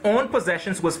for his own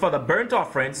possessions was for the burnt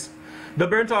offerings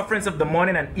of the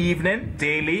morning and evening,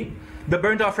 daily, the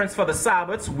burnt offerings for the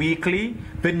Sabbaths, weekly,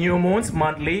 the new moons,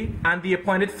 monthly, and the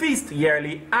appointed feast,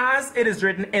 yearly, as it is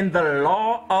written in the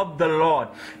law of the Lord.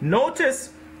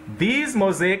 Notice these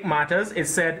Mosaic matters, it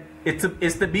said it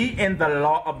is to be in the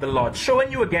law of the Lord,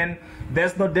 showing you again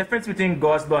there's no difference between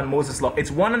God's law and Moses' law. It's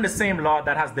one and the same law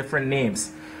that has different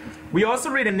names. We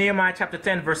also read in Nehemiah chapter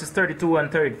 10 verses 32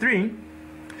 and 33,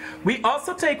 we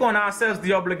also take on ourselves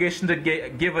the obligation to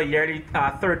give a yearly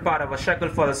third part of a shekel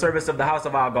for the service of the house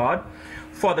of our God,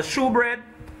 for the shewbread,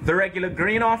 the regular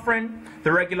grain offering,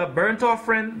 the regular burnt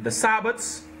offering, the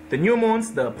Sabbaths, the new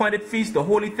moons, the appointed feasts, the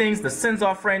holy things, the sins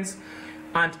offerings,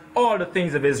 and all the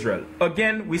things of Israel.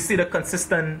 Again, we see the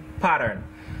consistent pattern.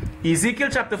 Ezekiel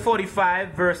chapter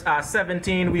 45, verse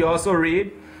 17, we also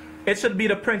read, "It should be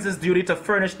the prince's duty to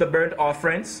furnish the burnt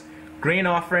offerings, grain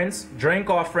offerings, drink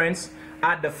offerings,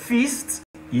 at the feasts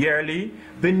yearly,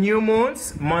 the new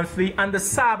moons monthly, and the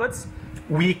Sabbaths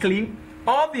weekly,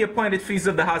 all the appointed feasts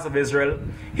of the house of Israel.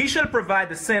 He shall provide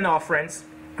the sin offerings,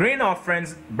 grain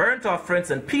offerings, burnt offerings,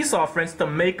 and peace offerings to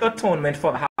make atonement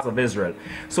for the house of Israel."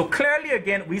 So clearly,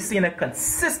 again, we see in a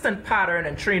consistent pattern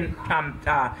and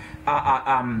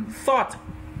thought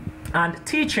and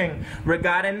teaching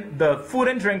regarding the food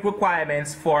and drink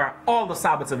requirements for all the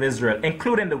Sabbaths of Israel,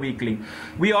 including the weekly.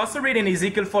 We also read in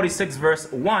Ezekiel 46,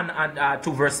 verse 1 and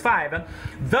to verse 5,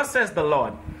 "Thus says the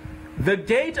Lord, the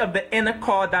gate of the inner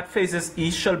court that faces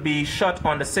east shall be shut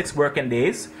on the 6 working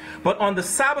days, but on the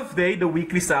Sabbath day, the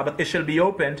weekly Sabbath, it shall be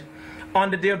opened.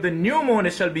 On the day of the new moon,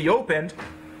 it shall be opened.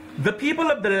 The people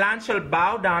of the land shall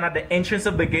bow down at the entrance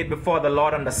of the gate before the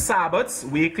Lord on the Sabbaths,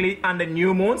 weekly, and the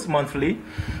new moons, monthly.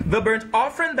 The burnt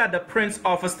offering that the prince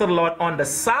offers to the Lord on the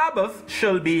Sabbath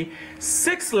shall be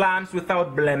 6 lambs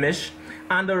without blemish,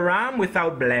 and a ram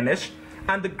without blemish.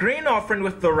 And the grain offering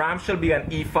with the ram shall be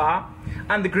an ephah,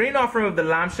 and the grain offering of the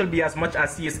lamb shall be as much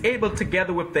as he is able,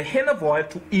 together with the hin of oil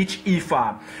to each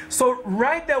ephah." So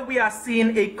right there we are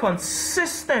seeing a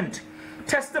consistent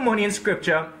testimony in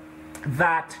Scripture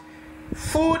that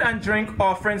food and drink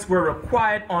offerings were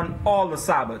required on all the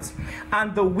Sabbaths.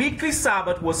 And the weekly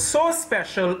Sabbath was so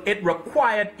special, it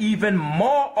required even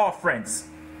more offerings.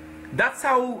 That's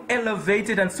how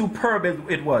elevated and superb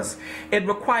it was. It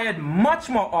required much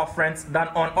more offerings than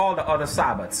on all the other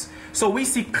Sabbaths. So we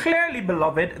see clearly,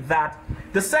 beloved, that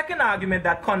the second argument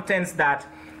that contends that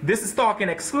this is talking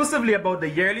exclusively about the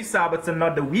yearly Sabbaths and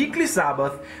not the weekly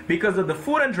Sabbath, because of the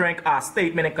food and drink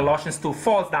statement in Colossians 2,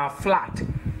 falls down flat.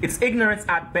 It's ignorance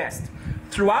at best.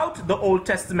 Throughout the Old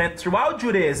Testament, throughout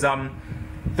Judaism,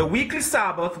 the weekly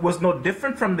Sabbath was no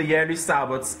different from the yearly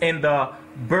Sabbaths in the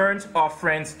burnt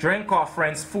offerings, drink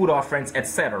offerings, food offerings,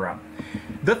 etc.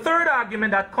 The third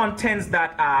argument that contends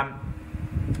that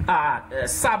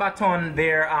Sabbaton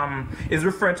there is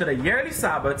referring to the yearly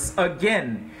Sabbaths,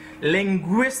 again,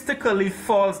 linguistically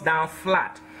falls down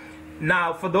flat.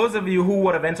 Now, for those of you who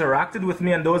would have interacted with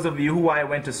me and those of you who I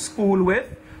went to school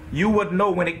with, you would know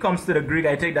when it comes to the Greek,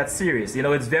 I take that serious. You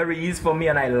know, it's very easy for me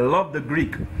and I love the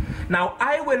Greek. Now,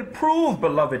 I will prove,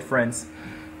 beloved friends,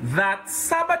 that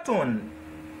Sabbaton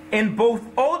in both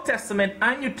Old Testament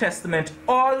and New Testament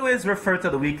always refer to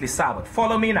the weekly Sabbath.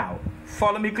 Follow me now.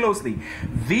 Follow me closely.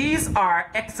 These are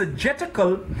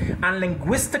exegetical and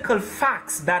linguistical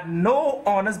facts that no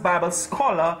honest Bible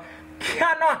scholar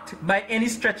cannot, by any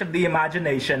stretch of the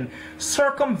imagination,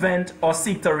 circumvent or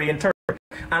seek to reinterpret.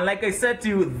 And like I said to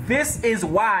you, this is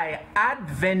why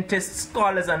Adventist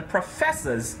scholars and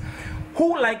professors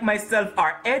who, like myself,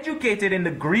 are educated in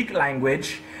the Greek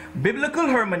language, biblical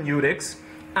hermeneutics,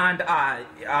 and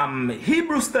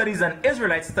Hebrew studies and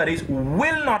Israelite studies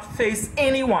will not face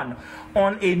anyone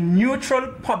on a neutral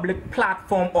public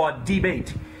platform or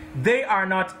debate. They are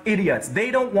not idiots.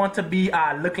 They don't want to be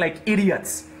look like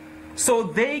idiots. So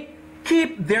they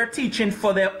keep their teaching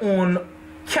for their own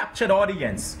captured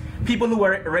audience, people who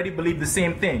already believe the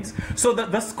same things. So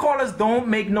the scholars don't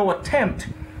make no attempt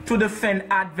to defend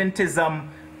Adventism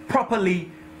properly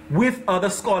with other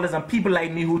scholars and people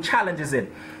like me who challenges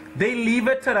it. They leave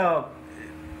it to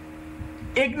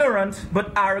the ignorant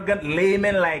but arrogant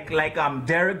laymen like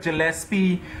Derek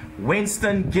Gillespie,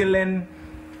 Winston Gillen,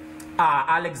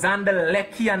 Alexander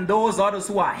Lecky, and those others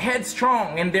who are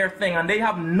headstrong in their thing, and they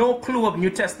have no clue of New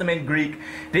Testament Greek.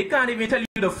 They can't even tell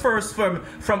you the first from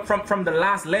the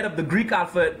last letter of the Greek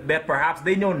alphabet, perhaps.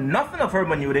 They know nothing of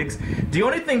hermeneutics. The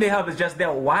only thing they have is just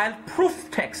their wild proof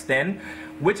text then,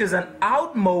 which is an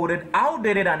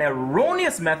outdated and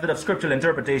erroneous method of scriptural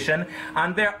interpretation,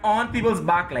 and they're on people's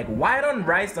back like white on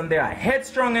rice, and they are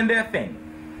headstrong in their thing.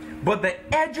 But the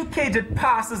educated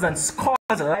pastors and scholars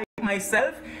like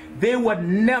myself, they would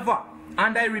never,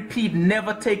 and I repeat,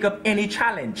 never take up any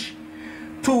challenge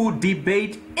to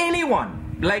debate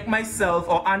anyone like myself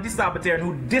or anti-Sabbatarian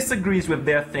who disagrees with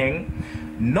their thing,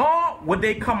 nor would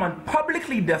they come and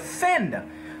publicly defend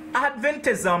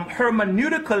Adventism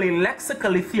hermeneutically,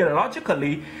 lexically,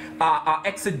 theologically,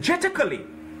 exegetically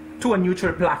to a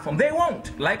neutral platform. They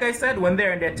won't. Like I said, when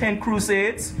they're in their 10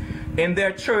 crusades, in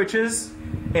their churches,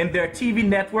 in their TV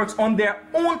networks, on their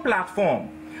own platform,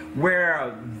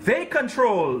 where they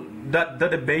control the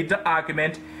debate, the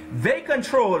argument, they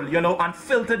control, you know, and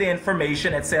filter the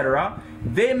information, etc.,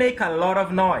 they make a lot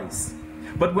of noise.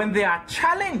 But when they are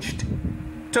challenged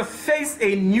to face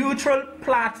a neutral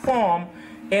platform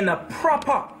in a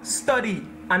proper study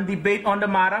and debate on the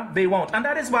matter, they won't. And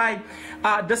that is why,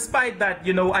 despite that,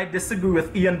 I disagree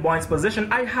with Ian Boyne's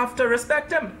position, I have to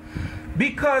respect him.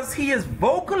 Because he is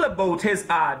vocal about his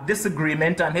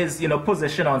disagreement and his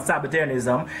position on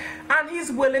Sabbatarianism, and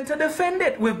he's willing to defend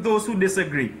it with those who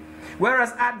disagree.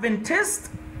 Whereas Adventists,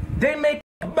 they make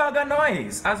a bag of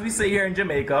noise, as we say here in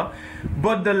Jamaica,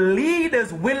 but the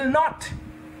leaders will not,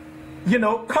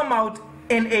 come out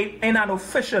in an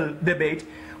official debate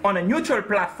on a neutral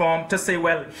platform to say,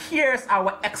 well, here's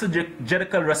our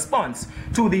exegetical response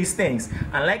to these things.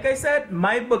 And like I said,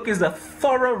 my book is a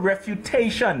thorough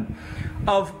refutation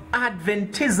of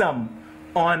Adventism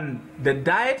on the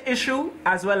diet issue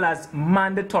as well as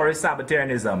mandatory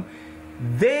Sabbatarianism.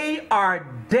 They are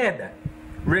dead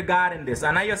regarding this,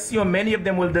 and I assume many of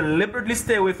them will deliberately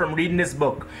stay away from reading this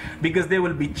book because they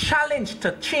will be challenged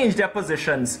to change their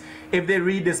positions if they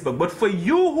read this book. But for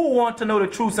you who want to know the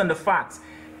truths and the facts,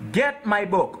 get my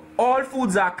book, All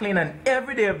Foods Are Clean and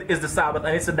Every Day is the Sabbath,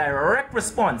 and it's a direct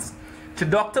response to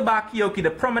Dr. Bakioki,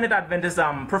 the prominent Adventist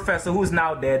professor who's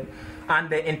now dead, and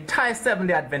the entire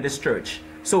Seventh-day Adventist Church.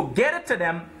 So get it to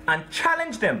them and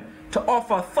challenge them to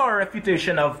offer a thorough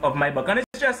refutation of my book. And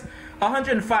it's just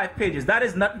 105 pages. That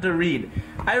is nothing to read.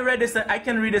 I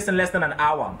can read this in less than an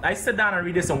hour. I sit down and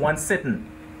read this in one sitting.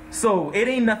 So it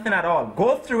ain't nothing at all.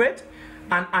 Go through it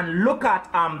and look at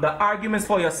the arguments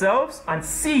for yourselves and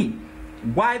see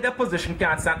why their position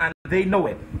can't stand, and they know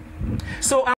it.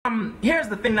 So here's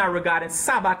the thing now regarding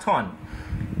Sabbaton.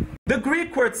 The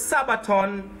Greek word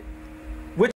Sabbaton,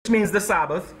 which means the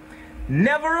Sabbath,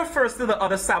 never refers to the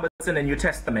other Sabbaths in the New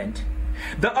Testament.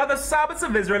 The other Sabbaths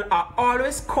of Israel are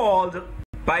always called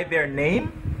by their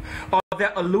name, or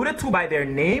they're alluded to by their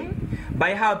name,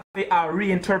 by how they are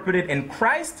reinterpreted in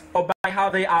Christ, or by how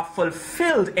they are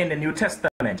fulfilled in the New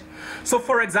Testament. So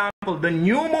for example, the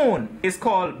new moon is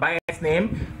called by its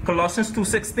name, Colossians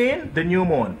 2:16, the new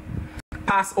moon.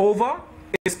 Passover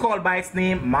is called by its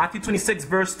name, Matthew 26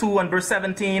 verse 2 and verse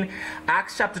 17,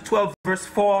 Acts chapter 12 verse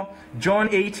 4, John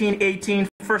 18:18,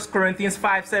 1 Corinthians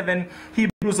 5:7,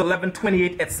 Hebrews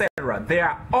 11:28, etc. They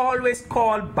are always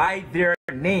called by their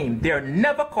name. They are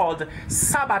never called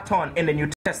Sabbaton in the New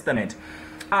Testament.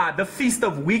 The Feast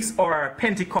of Weeks or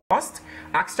Pentecost,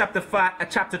 Acts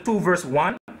chapter 2 verse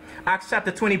 1, Acts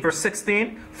chapter 20 verse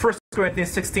 16, 1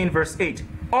 Corinthians 16 verse 8.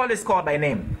 All is called by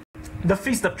name. The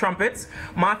Feast of Trumpets,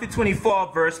 Matthew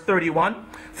 24 verse 31,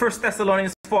 1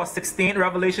 Thessalonians 4:16,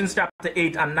 Revelation chapter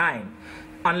 8 and 9.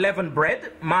 Unleavened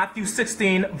bread, Matthew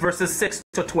 16 verses 6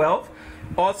 to 12,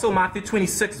 also Matthew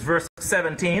 26 verse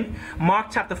 17, Mark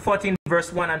chapter 14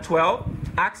 verse 1 and 12,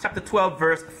 Acts chapter 12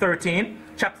 verse 13,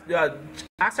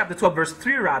 Acts chapter 12 verse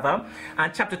 3 rather,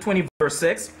 and chapter 20 verse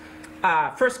 6,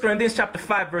 1 Corinthians chapter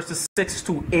 5 verses 6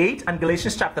 to 8, and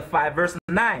Galatians chapter 5 verse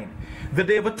 9. The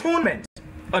Day of Atonement,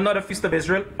 another feast of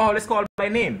Israel, all is called by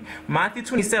name. Matthew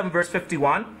 27 verse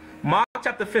 51, Mark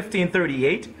chapter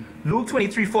 15:38, Luke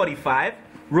 23:45,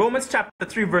 Romans chapter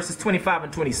 3 verses 25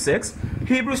 and 26,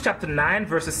 Hebrews chapter 9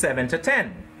 verses 7 to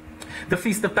 10. The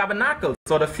Feast of Tabernacles,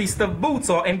 or the Feast of Booths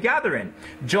or Ingathering,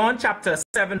 John chapter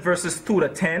 7 verses 2 to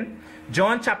 10,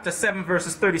 John chapter 7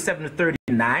 verses 37 to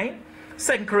 39,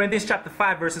 2 Corinthians chapter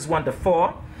 5 verses 1 to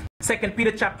 4, 2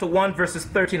 Peter chapter 1 verses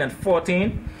 13 and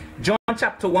 14, John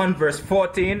chapter 1 verse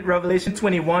 14, Revelation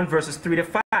 21 verses 3 to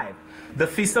 5. The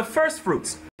Feast of First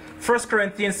Fruits, 1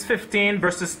 Corinthians 15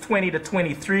 verses 20 to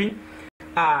 23,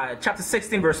 chapter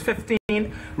 16 verse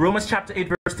 15, Romans chapter 8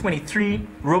 verse 23,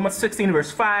 Romans 16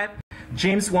 verse 5,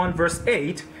 James 1 verse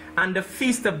 8, and the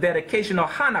Feast of Dedication or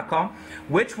Hanukkah,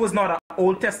 which was not an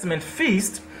Old Testament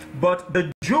feast, but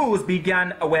the Jews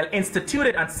began,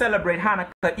 instituted and celebrate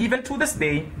Hanukkah even to this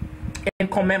day in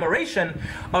commemoration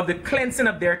of the cleansing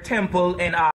of their temple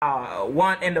in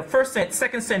the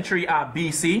second century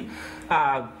BC,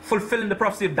 fulfilling the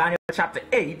prophecy of Daniel chapter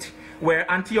 8, where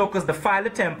Antiochus defiled the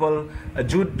temple.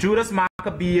 Judas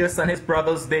Maccabeus and his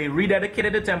brothers, they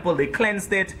rededicated the temple, they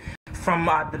cleansed it from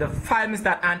the defilements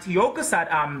that Antiochus had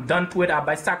done to it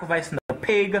by sacrificing the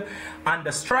pig and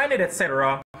destroying it,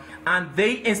 etc. And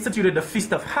they instituted the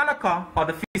Feast of Hanukkah, or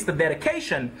the Feast of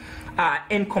Dedication,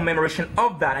 in commemoration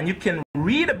of that. And you can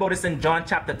read about this in John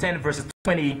chapter 10 verses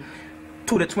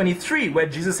 22 to 23, where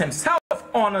Jesus himself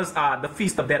honors the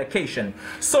Feast of Dedication.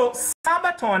 So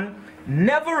Sabbaton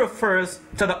never refers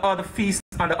to the other feasts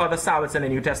and the other Sabbaths in the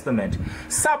New Testament.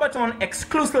 Sabbaton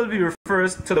exclusively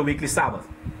refers to the weekly Sabbath.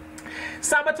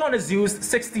 Sabbaton is used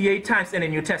 68 times in the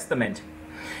New Testament.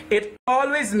 It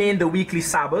always means the weekly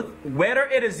Sabbath, whether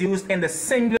it is used in the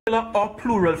singular or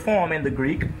plural form in the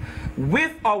Greek,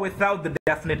 with or without the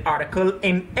definite article,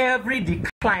 in every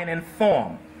declining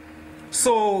form.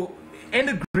 So in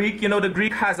the Greek, you know, the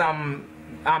Greek has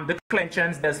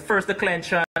declensions. There's first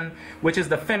declension, which is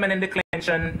the feminine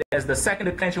declension. There's the second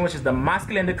declension, which is the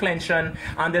masculine declension,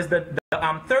 and there's the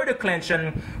third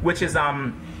declension, which is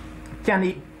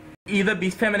can either be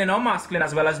feminine or masculine,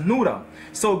 as well as neuter.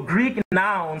 So Greek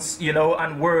nouns, you know,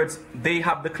 and words, they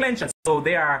have declension. So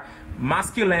they are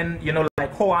masculine, you know,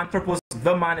 like ho anthropos,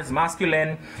 the man is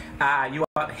masculine. You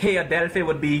are hey adelphi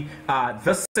would be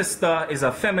the sister is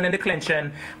a feminine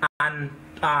declension, and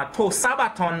to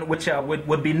Sabbaton, which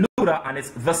would be neuter, and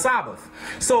it's the Sabbath.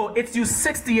 So it's used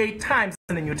 68 times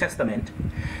in the New Testament,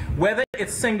 whether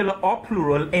it's singular or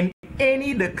plural, in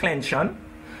any declension,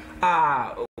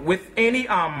 with any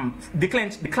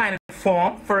declining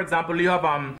form. For example, you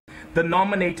have the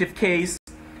nominative case,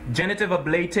 genitive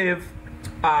ablative,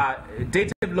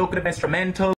 dative, locative,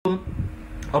 instrumental,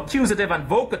 accusative, and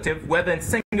vocative. Whether in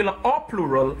singular or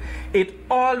plural, it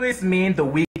always means the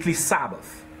weekly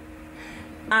Sabbath.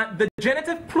 The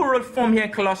genitive plural form here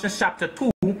in Colossians chapter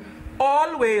 2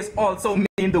 always also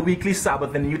mean the weekly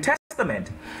Sabbath in the New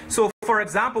Testament. So, for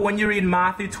example, when you read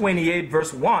Matthew 28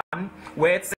 verse 1,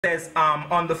 where it says,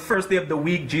 on the first day of the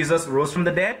week, Jesus rose from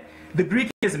the dead, the Greek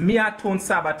is miaton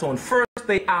Sabbaton, first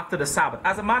day after the Sabbath.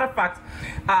 As a matter of fact,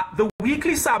 the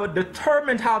weekly Sabbath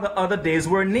determined how the other days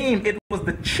were named. It was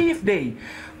the chief day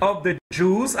of the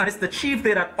Jews, and it's the chief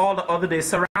day that all the other days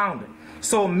surrounded.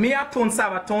 So, miaton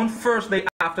Sabbaton, first day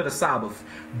after the Sabbath.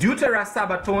 Deutera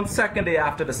Sabbaton, second day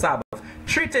after the Sabbath.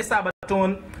 Trite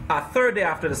Sabbaton, third day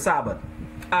after the Sabbath.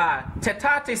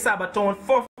 Tetate Sabbaton,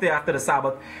 fourth day after the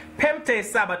Sabbath. Pemte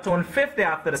Sabbaton, fifth day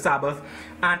after the Sabbath.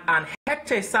 And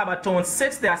Hecte Sabbaton,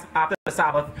 sixth day after the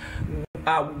Sabbath,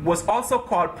 was also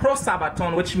called Pro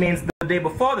Sabbaton, which means the day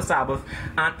before the Sabbath.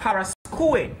 And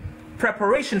Paraskue,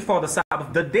 preparation for the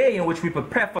Sabbath, the day in which we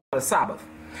prepare for the Sabbath.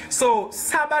 So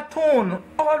Sabbaton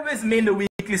always mean the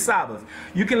weekly Sabbath.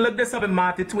 You can look this up in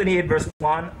Matthew 28 verse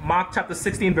 1, Mark chapter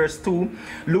 16 verse 2,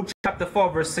 Luke chapter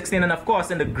 4 verse 16, and of course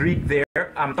in the Greek there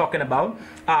I'm talking about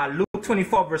Luke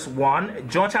 24 verse 1,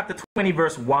 John chapter 20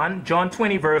 verse 1, John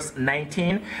 20 verse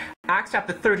 19, Acts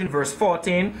chapter 13 verse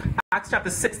 14, Acts chapter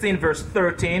 16 verse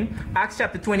 13, Acts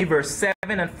chapter 20 verse 7,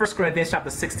 and 1 Corinthians chapter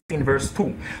 16 verse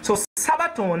 2. So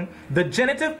Sabbaton, the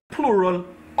genitive plural,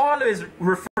 always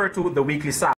refer to the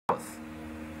weekly Sabbath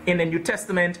in the New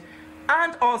Testament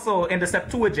and also in the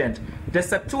Septuagint. The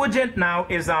Septuagint now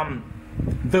is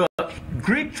the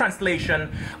Greek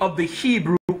translation of the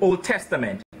Hebrew Old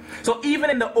Testament. So even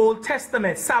in the Old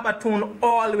Testament, Sabbaton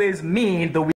always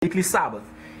mean the weekly Sabbath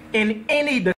in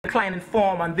any declining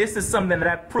form, and this is something that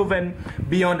I've proven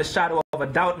beyond the shadow of a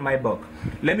doubt in my book.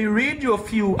 Let me read you a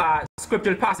few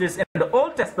scriptural passages in the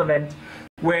Old Testament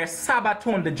where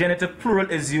Sabbaton, the genitive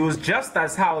plural, is used just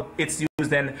as how it's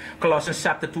used in Colossians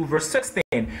chapter 2 verse 16.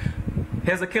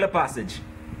 Here's a killer passage.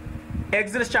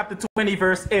 Exodus chapter 20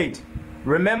 verse 8.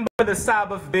 Remember the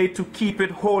Sabbath day to keep it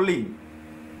holy.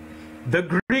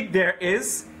 The Greek there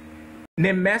is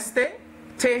nemeste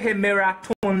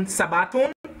tehemeraton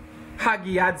sabbaton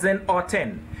hagiadzen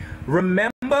oten.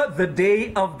 Remember the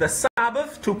day of the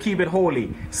Sabbath to keep it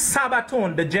holy.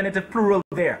 Sabbaton, the genitive plural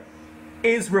there,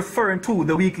 is referring to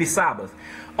the weekly Sabbath.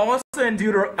 Also in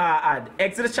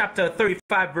Exodus chapter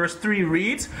 35 verse 3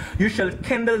 reads, you shall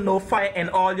kindle no fire in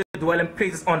all your dwelling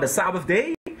places on the Sabbath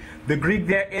day. The Greek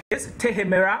there is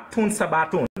tehemera tun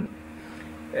sabbaton.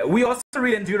 We also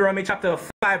read in Deuteronomy chapter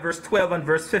 5 verse 12 and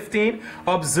verse 15,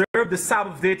 observe the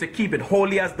Sabbath day to keep it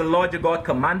holy as the Lord your God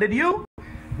commanded you.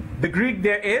 The Greek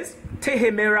there is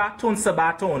tehemera tun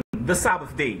sabbaton, the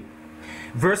Sabbath day.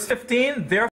 Verse 15,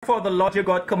 therefore the Lord your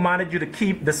God commanded you to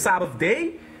keep the Sabbath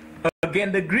day.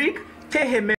 Again, the Greek,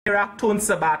 tehemera tun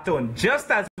sabbaton,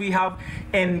 just as we have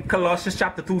in Colossians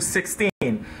chapter 2,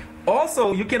 16.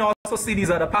 Also, you can also see these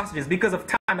other passages. Because of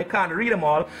time, I can't read them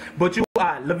all. But you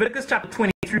Leviticus chapter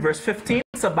 23, verse 15,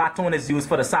 sabbaton is used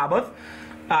for the Sabbath.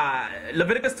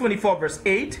 Leviticus 24, verse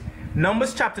 8.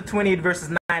 Numbers chapter 28, verses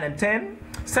 9 and 10.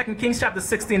 2 Kings chapter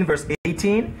 16, verse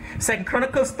 18. 2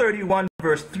 Chronicles 31,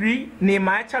 verse 3.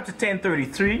 Nehemiah chapter 10,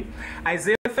 33.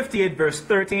 Isaiah 58, verse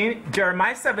 13.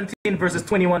 Jeremiah 17, verses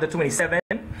 21 to 27.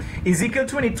 Ezekiel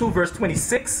 22, verse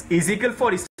 26. Ezekiel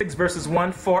 46, verses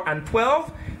 1, 4, and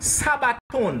 12.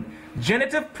 Sabbaton,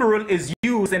 genitive plural, is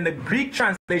used in the Greek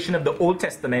translation of the Old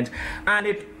Testament, and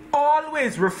it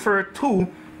always referred to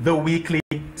the weekly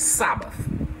Sabbath.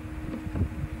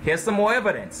 Here's some more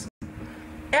evidence.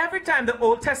 Every time the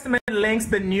Old Testament links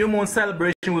the new moon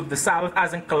celebration with the Sabbath,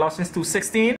 as in Colossians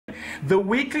 2:16, the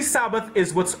weekly Sabbath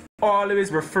is what's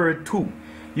always referred to.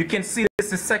 You can see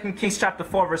this in 2 Kings chapter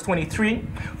 4 verse 23,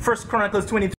 1 Chronicles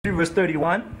 23 verse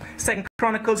 31, 2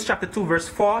 Chronicles chapter 2 verse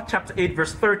 4, chapter 8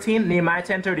 verse 13, Nehemiah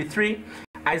 10:33,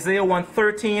 Isaiah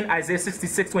 1:13, Isaiah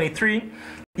 66:23,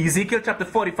 Ezekiel chapter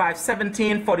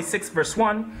 45:17, 46 verse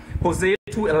 1, Hosea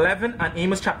 2:11, and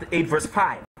Amos chapter 8 verse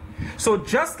 5. So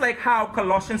just like how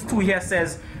Colossians 2 here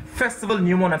says festival,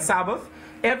 new moon, and Sabbath,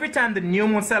 every time the new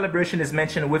moon celebration is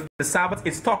mentioned with the Sabbath,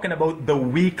 it's talking about the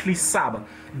weekly Sabbath.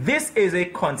 This is a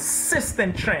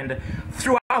consistent trend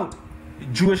throughout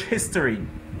Jewish history.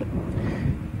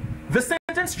 The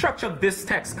sentence structure of this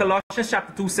text, Colossians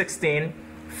chapter 2:16,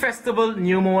 festival,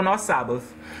 new moon, or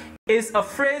Sabbath, is a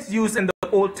phrase used in the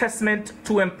Old Testament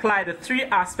to imply the three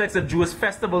aspects of Jewish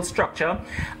festival structure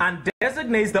and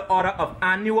designates the order of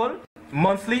annual,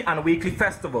 monthly, and weekly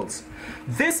festivals.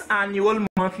 This annual,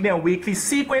 monthly, and weekly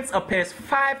sequence appears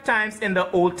 5 times in the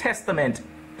Old Testament,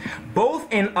 both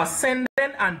in ascending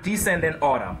and descending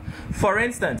order. For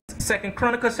instance, 2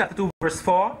 Chronicles chapter 2 verse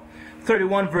 4,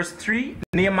 31 verse 3,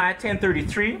 Nehemiah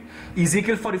 10:33,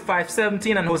 Ezekiel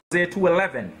 45:17, and Hosea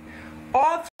 2:11.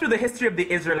 All through the history of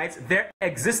the Israelites, there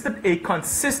existed a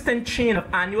consistent chain of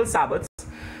annual Sabbaths,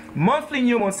 monthly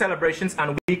new moon celebrations,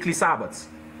 and weekly Sabbaths.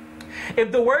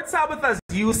 If the word Sabbath as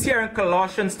used here in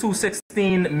Colossians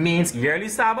 2:16 means yearly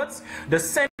Sabbaths, the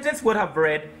sentence would have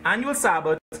read annual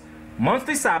Sabbaths,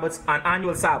 monthly Sabbaths, and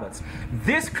annual Sabbaths.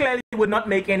 This clearly would not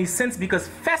make any sense because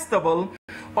festival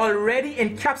already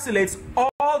encapsulates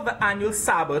all the annual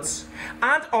Sabbaths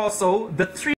and also the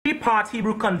three-part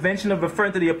Hebrew convention of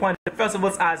referring to the appointed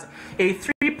festivals as a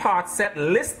three-part set,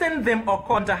 listing them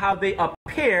according to how they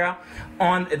appear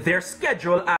on their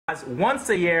schedule as once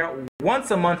a year,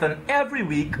 once a month, and every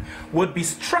week would be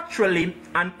structurally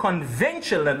and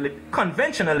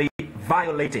conventionally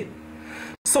violated.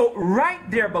 So right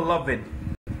there, beloved,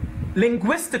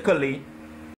 linguistically,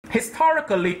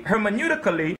 historically,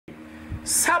 hermeneutically,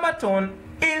 Sabbaton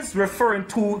is referring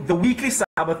to the weekly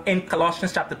Sabbath in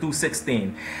Colossians chapter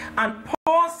 2:16. And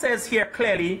Paul says here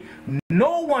clearly,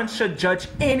 no one should judge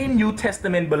any New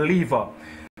Testament believer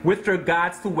with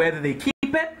regards to whether they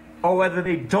keep it or whether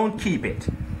they don't keep it.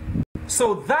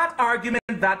 So that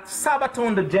argument that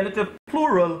Sabbaton, the genitive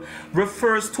plural,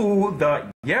 refers to the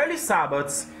yearly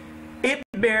Sabbaths, it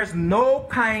bears no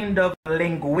kind of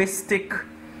linguistic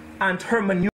and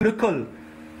hermeneutical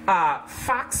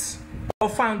facts or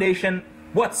foundation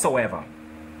whatsoever.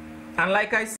 And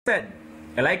like I said,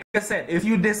 if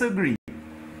you disagree,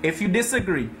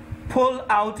 pull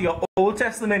out your Old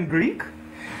Testament Greek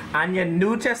and your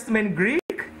New Testament Greek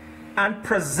and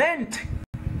present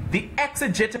the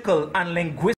exegetical and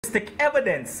linguistic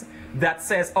evidence that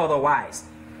says otherwise.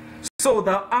 So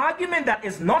the argument that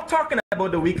is not talking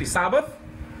about the weekly Sabbath,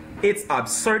 it's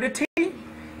absurdity,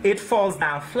 it falls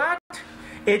down flat,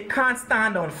 it can't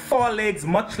stand on 4 legs,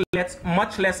 much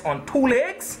less on 2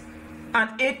 legs, and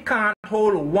it can't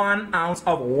hold 1 ounce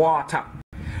of water.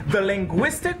 The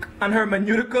linguistic and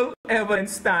hermeneutical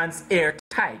evidence stands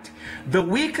airtight. The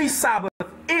weekly Sabbath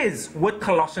is what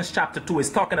Colossians chapter 2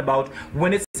 is talking about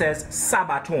when it says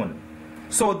Sabbaton.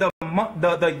 So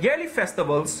the yearly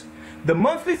festivals, the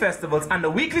monthly festivals, and the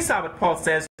weekly Sabbath, Paul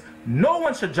says, no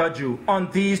one should judge you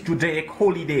on these Judaic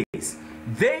holy days.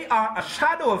 They are a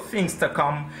shadow of things to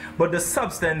come, but the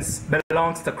substance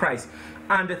belongs to Christ.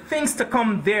 And the things to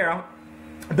come there,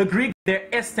 the Greek there,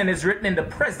 esten, is written in the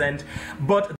present,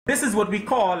 but this is what we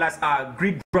call, as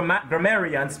Greek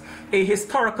grammarians, a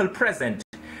historical present,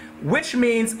 which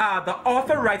means the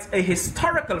author writes a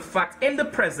historical fact in the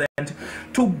present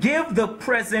to give the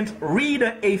present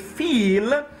reader a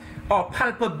feel or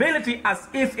palpability as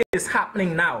if it is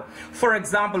happening now. For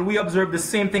example, we observe the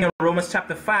same thing in Romans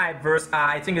chapter 5 verse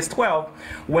I think it's 12,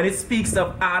 when it speaks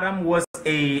of Adam was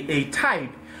a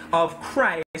type of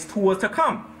Christ who was to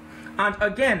come. And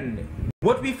again,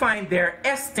 what we find there,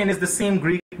 esten, is the same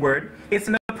Greek word. It's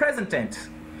in the present tense.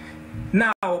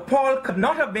 Now, Paul could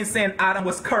not have been saying Adam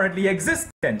was currently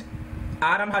existent.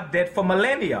 Adam had dead for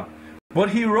millennia.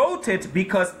 But he wrote it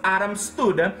because Adam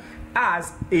stood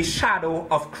as a shadow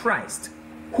of Christ,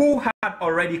 who had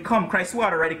already come, Christ who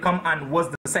had already come and was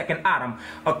the second Adam,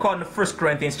 according to 1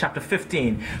 Corinthians chapter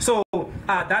 15. So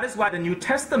that is why the New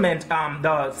Testament,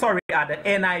 the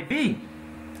NIV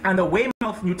and the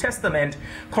Weymouth New Testament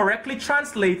correctly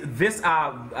translate this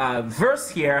verse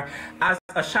here as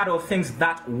a shadow of things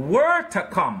that were to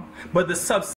come, but the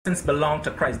substance belonged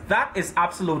to Christ. That is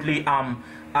absolutely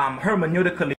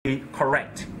hermeneutically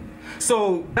correct.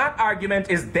 So that argument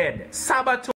is dead.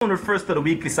 Sabbaton refers to the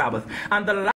weekly Sabbath. And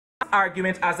the last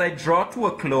argument, as I draw to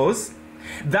a close,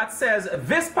 that says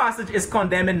this passage is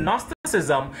condemning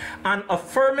Gnosticism and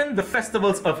affirming the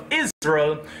festivals of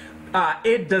Israel,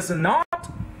 it does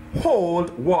not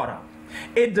hold water.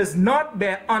 It does not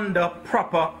bear under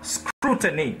proper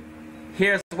scrutiny.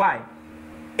 Here's why.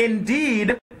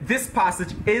 Indeed, this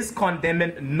passage is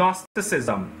condemning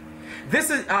Gnosticism. This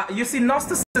is, you see,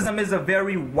 Gnosticism is a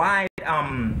very wide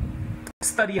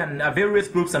study on various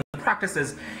groups and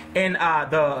practices in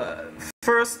the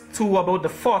first to about the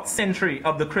 4th century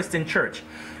of the Christian church.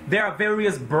 There are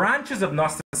various branches of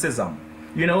Gnosticism.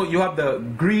 You know, you have the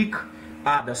Greek,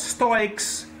 the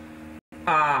Stoics,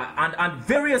 and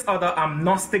various other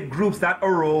Gnostic groups that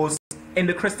arose in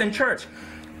the Christian church.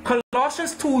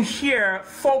 Colossians 2 here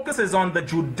focuses on the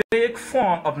Judaic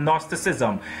form of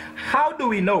Gnosticism. How do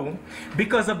we know?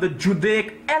 Because of the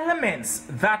Judaic elements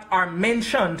that are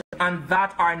mentioned and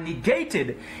that are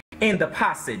negated in the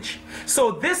passage.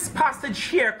 So this passage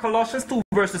here, Colossians 2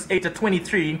 verses 8 to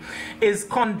 23, is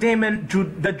condemning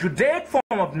the Judaic form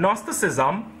of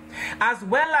Gnosticism, as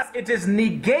well as it is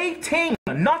negating,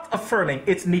 not affirming,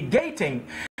 it's negating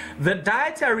the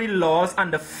dietary laws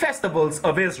and the festivals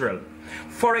of Israel.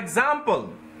 For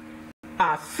example,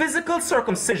 physical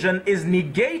circumcision is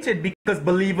negated because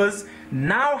believers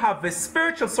now have a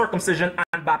spiritual circumcision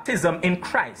and baptism in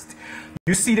Christ.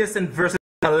 You see this in verses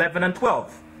 11 and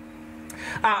 12.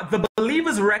 The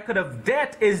believer's record of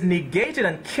debt is negated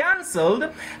and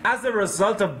cancelled as a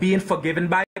result of being forgiven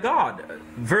by God.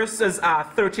 Verses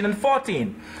 13 and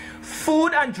 14.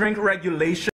 Food and drink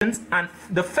regulations and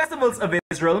the festivals of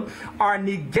Israel are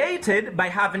negated by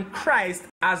having Christ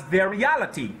as their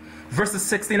reality. Verses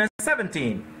 16 and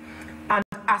 17. And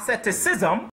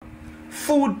asceticism,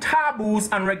 food taboos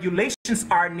and regulations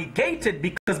are negated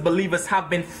because believers have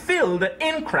been filled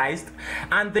in Christ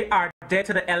and they are dead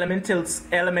to the elemental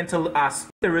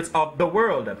spirits of the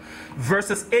world.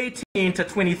 Verses 18 to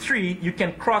 23, you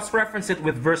can cross-reference it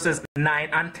with verses 9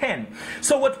 and 10.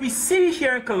 So what we see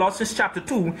here in Colossians chapter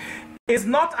 2 is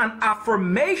not an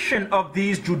affirmation of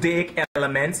these Judaic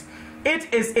elements,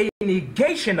 it is a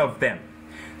negation of them.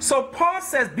 So Paul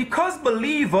says, because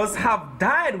believers have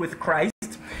died with Christ,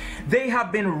 they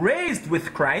have been raised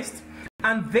with Christ,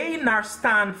 and they now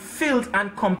stand filled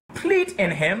and complete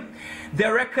in him.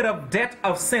 Their record of debt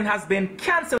of sin has been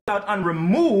cancelled out and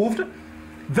removed.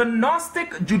 The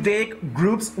Gnostic Judaic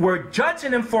groups were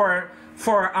judging him for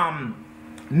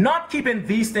not keeping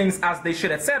these things as they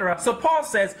should, etc. So Paul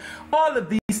says all of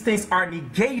these things are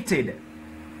negated.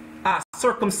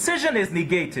 Circumcision is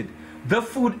negated. The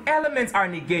food elements are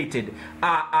negated.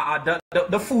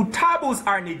 The food taboos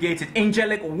are negated.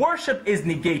 Angelic worship is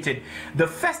negated. The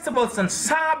festivals and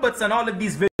Sabbaths and all of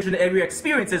these visionary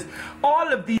experiences,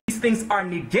 all of these things are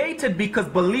negated because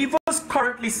believers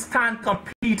currently stand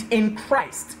complete in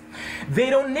Christ. They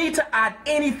don't need to add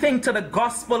anything to the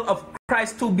gospel of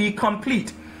Christ to be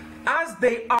complete. As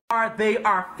they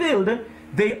are filled,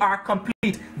 they are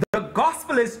complete. The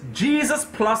gospel is Jesus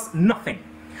plus nothing.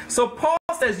 So Paul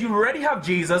says you already have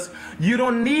Jesus. You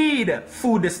don't need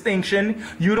food distinction.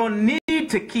 You don't need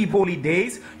to keep holy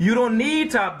days. You don't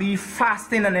need to be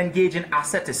fasting and engage in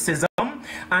asceticism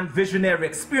and visionary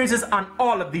experiences and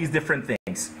all of these different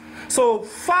things. So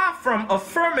far from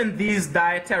affirming these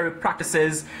dietary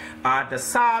practices, the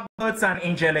Sabbaths and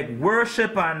angelic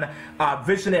worship and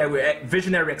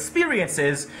visionary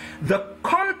experiences, the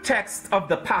context of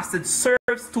the passage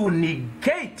serves to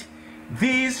negate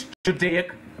these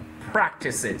Judaic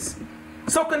practices.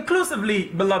 So conclusively,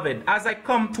 beloved, as I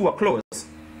come to a close,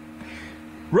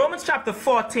 Romans chapter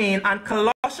 14 and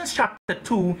Colossians chapter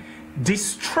 2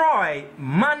 destroy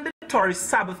mandatory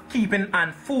Sabbath keeping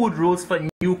and food rules for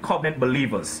new covenant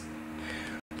believers.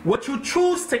 What you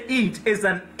choose to eat is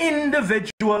an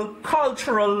individual,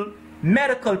 cultural,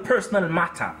 medical, personal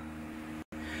matter.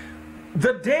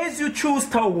 The days you choose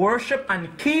to worship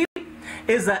and keep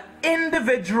is an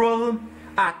individual,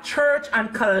 a church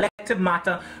and collective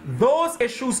matter. Those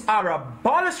issues are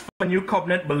abolished for new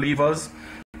covenant believers.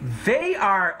 They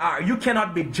are you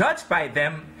cannot be judged by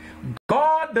them.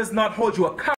 God does not hold you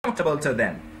accountable to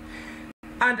them.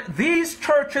 And these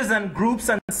churches and groups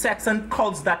and sects and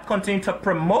cults that continue to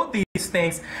promote these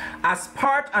things as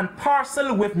part and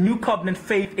parcel with new covenant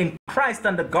faith in Christ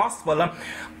and the gospel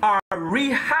are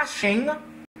rehashing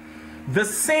the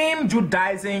same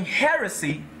Judaizing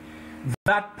heresy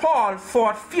that Paul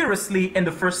fought furiously in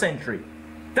the first century.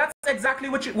 That's exactly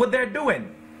what they're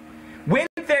doing. When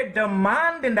they're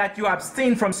demanding that you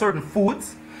abstain from certain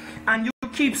foods and you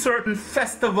keep certain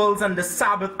festivals and the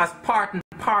Sabbath as part and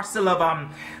parcel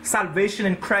of salvation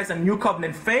in Christ and new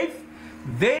covenant faith,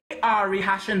 they are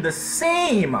rehashing the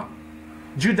same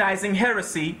Judaizing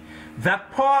heresy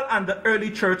that Paul and the early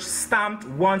church stamped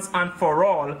once and for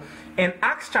all in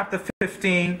Acts chapter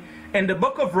 15, in the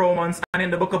book of Romans, and in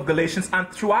the book of Galatians, and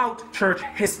throughout church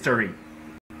history.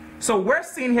 So we're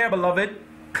seeing here, beloved,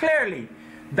 clearly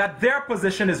that their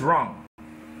position is wrong.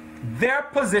 Their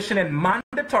position in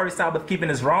mandatory Sabbath keeping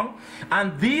is wrong,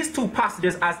 and these two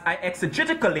passages, as I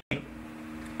exegetically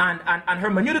and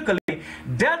hermeneutically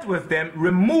dealt with them,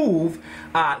 remove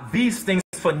these things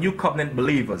for New Covenant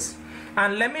believers.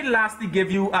 And let me lastly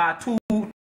give you two.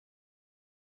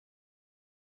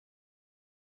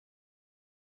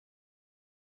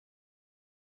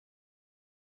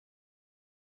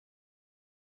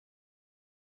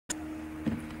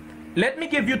 Let me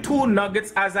give you two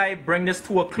nuggets as I bring this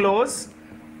to a close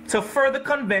to further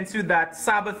convince you that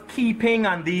Sabbath keeping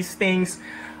and these things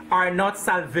are not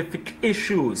salvific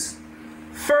issues.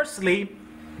 Firstly,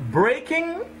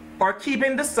 breaking or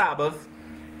keeping the Sabbath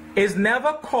is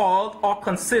never called or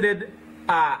considered,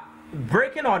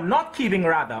 breaking or not keeping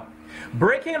rather,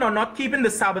 breaking or not keeping the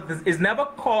Sabbath is never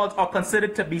called or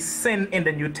considered to be sin in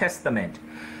the New Testament.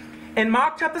 In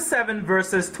Mark chapter 7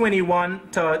 verses 21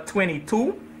 to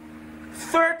 22,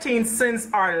 13 sins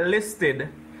are listed.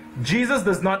 Jesus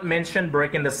does not mention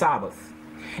breaking the Sabbath.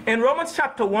 In Romans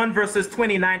chapter 1 verses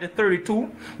 29 to 32,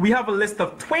 we have a list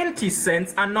of 20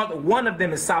 sins, and not one of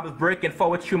them is Sabbath breaking, for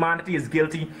which humanity is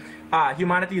guilty.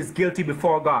 Humanity is guilty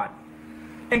before God.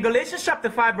 In Galatians chapter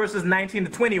 5 verses 19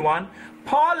 to 21,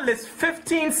 Paul lists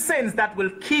 15 sins that will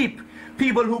keep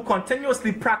people who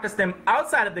continuously practice them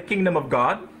outside of the kingdom of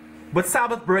God, but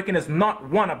Sabbath breaking is not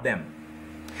one of them.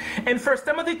 In 1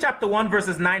 Timothy chapter 1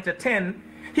 verses 9 to 10,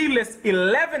 he lists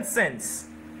 11 sins,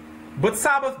 but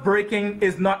Sabbath breaking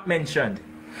is not mentioned.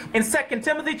 In 2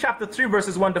 Timothy chapter 3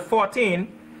 verses 1 to 14,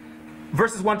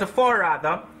 verses 1 to 4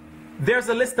 rather, there's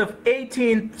a list of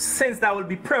 18 sins that will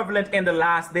be prevalent in the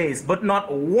last days, but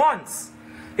not once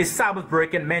is Sabbath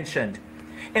breaking mentioned.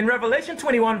 In Revelation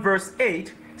 21 verse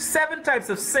 8, 7 types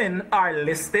of sin are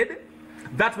listed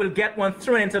that will get one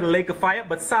thrown into the lake of fire,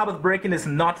 but Sabbath breaking is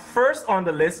not first on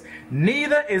the list,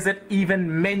 neither is it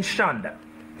even mentioned.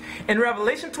 In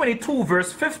Revelation 22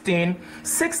 verse 15,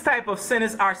 6 types of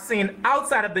sinners are seen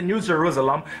outside of the New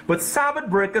Jerusalem, but Sabbath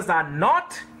breakers are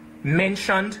not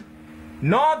mentioned,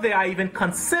 nor they are even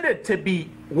considered to be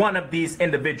one of these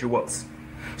individuals.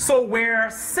 So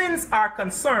where sins are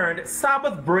concerned,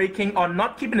 Sabbath breaking or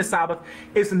not keeping the Sabbath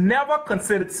is never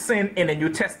considered sin in the New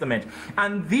Testament.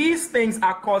 And these things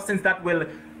are called sins that will,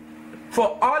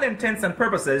 for all intents and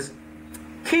purposes,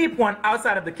 keep one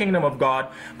outside of the kingdom of God.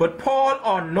 But Paul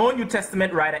or no New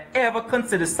Testament writer ever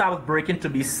considers Sabbath breaking to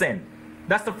be sin.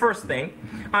 That's the first thing.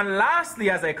 And lastly,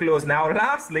 as I close now,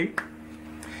 lastly,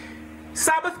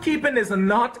 Sabbath keeping is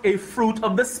not a fruit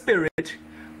of the Spirit,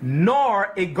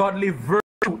 nor a godly virtue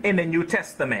in the New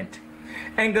Testament.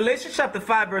 In Galatians chapter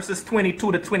 5 verses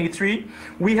 22 to 23,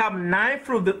 we have 9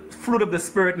 fruit of the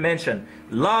Spirit mentioned: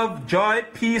 love, joy,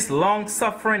 peace, long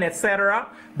suffering, etc.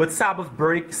 But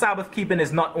Sabbath keeping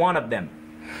is not one of them.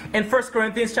 In 1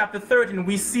 Corinthians chapter 13,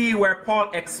 we see where Paul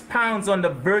expounds on the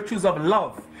virtues of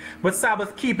love, but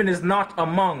Sabbath keeping is not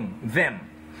among them.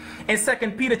 In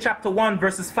 2 Peter chapter 1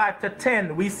 verses 5 to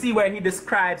 10, we see where he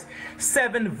describes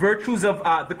 7 virtues of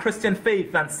the Christian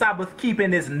faith, and Sabbath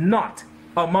keeping is not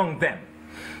among them.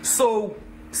 So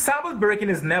Sabbath breaking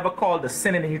is never called a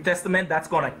sin in the New Testament that's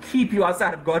going to keep you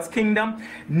outside of God's kingdom.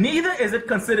 Neither is it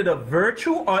considered a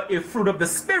virtue or a fruit of the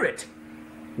Spirit,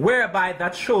 whereby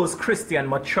that shows Christian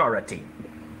maturity.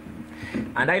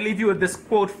 And I leave you with this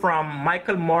quote from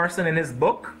Michael Morrison in his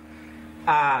book,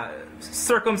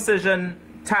 Circumcision,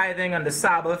 Tithing, and the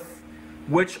Sabbath,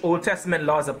 which Old Testament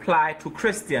laws apply to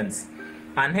Christians.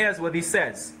 And here's what he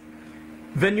says: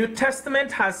 the New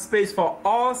Testament has space for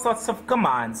all sorts of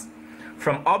commands,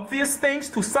 from obvious things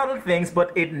to subtle things,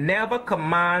 but it never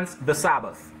commands the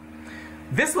Sabbath.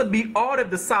 This would be odd if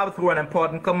the Sabbath were an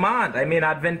important command. I mean,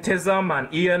 Adventism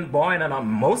and Ian Boyne and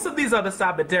most of these other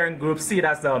Sabbatarian groups see it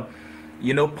as a,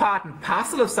 part and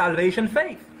parcel of salvation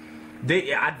faith.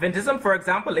 The Adventism, for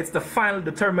example, it's the final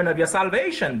determinant of your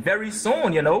salvation. Very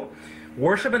soon,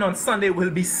 worshiping on Sunday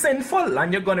will be sinful,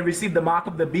 and you're going to receive the mark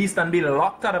of the beast and be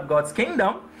locked out of God's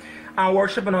kingdom. And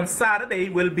worshiping on Saturday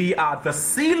will be the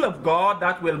seal of God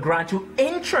that will grant you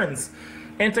entrance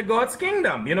into God's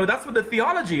kingdom. That's what the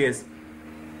theology is.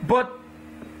 But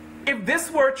if this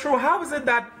were true, how is it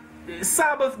that the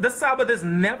Sabbath is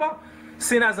never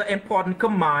seen as an important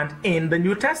command in the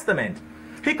New Testament?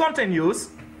 He continues,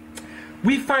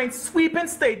 we find sweeping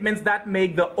statements that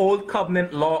make the Old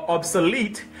Covenant law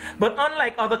obsolete, but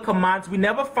unlike other commands, we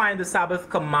never find the Sabbath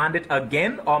commanded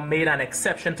again or made an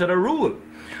exception to the rule.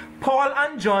 Paul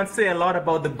and John say a lot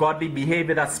about the godly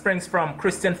behavior that springs from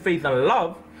Christian faith and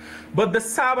love, but the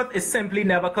Sabbath is simply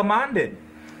never commanded.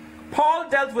 Paul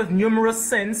dealt with numerous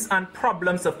sins and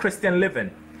problems of Christian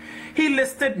living. He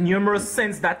listed numerous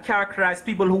sins that characterize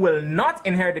people who will not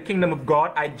inherit the kingdom of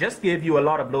God. I just gave you a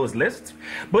lot of those lists,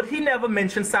 but he never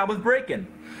mentioned Sabbath breaking.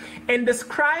 In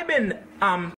describing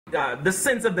the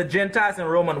sins of the Gentiles in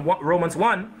Romans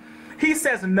 1, he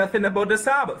says nothing about the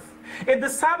Sabbath. If the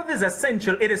Sabbath is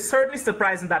essential, it is certainly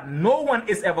surprising that no one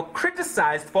is ever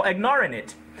criticized for ignoring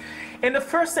it. In the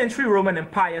first century Roman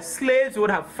Empire, slaves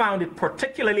would have found it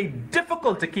particularly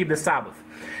difficult to keep the Sabbath.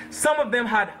 Some of them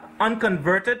had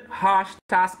unconverted, harsh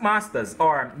taskmasters,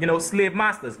 or, slave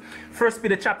masters. 1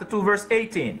 Peter chapter 2, verse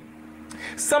 18.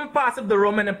 Some parts of the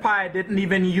Roman Empire didn't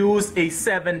even use a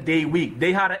 7-day week.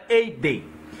 They had an 8-day,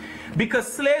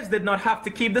 because slaves did not have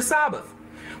to keep the Sabbath.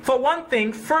 For one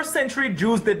thing, first century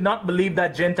Jews did not believe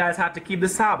that Gentiles had to keep the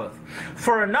Sabbath.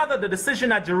 For another, the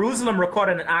decision at Jerusalem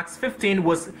recorded in Acts 15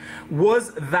 was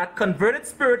that converted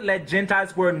Spirit-led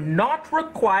Gentiles were not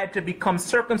required to become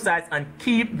circumcised and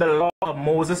keep the law of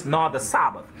Moses nor the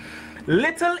Sabbath.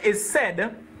 Little is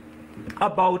said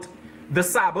about the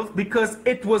Sabbath because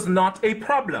it was not a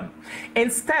problem.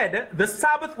 Instead, the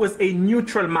Sabbath was a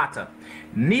neutral matter,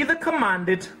 neither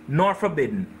commanded nor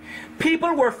forbidden.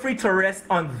 People were free to rest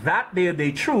on that day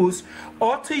they choose,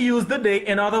 or to use the day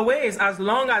in other ways, as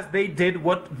long as they did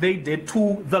what they did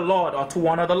to the Lord, or to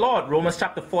honor the Lord. Romans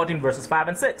chapter 14, verses 5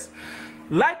 and 6.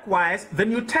 Likewise, the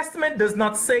New Testament does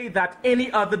not say that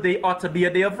any other day ought to be a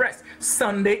day of rest.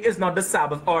 Sunday is not the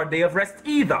Sabbath or a day of rest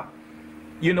either.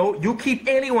 You keep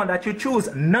any one that you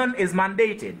choose. None is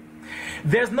mandated.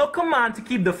 There's no command to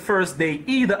keep the first day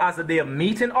either as a day of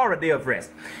meeting or a day of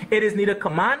rest. It is neither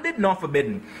commanded nor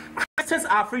forbidden. Christians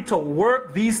are free to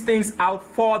work these things out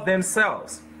for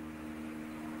themselves.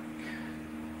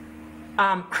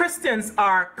 Christians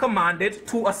are commanded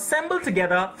to assemble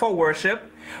together for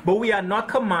worship, but we are not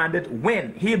commanded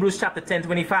when. Hebrews chapter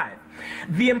 10:25.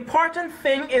 The important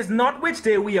thing is not which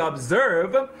day we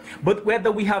observe, but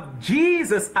whether we have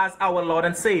Jesus as our Lord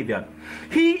and Savior.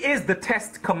 He is the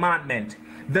test commandment,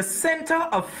 the center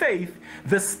of faith,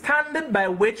 the standard by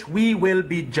which we will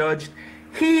be judged.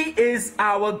 He is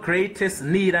our greatest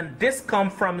need, and this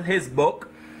comes from his book,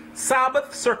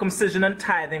 Sabbath, Circumcision, and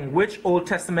Tithing, which Old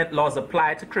Testament laws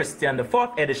apply to Christian, the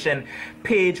 4th edition,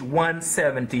 page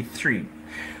 173.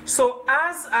 So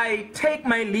as I take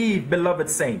my leave, beloved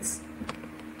saints,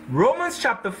 Romans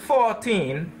chapter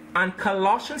 14 and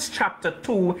Colossians chapter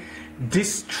 2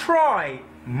 destroy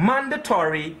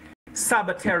mandatory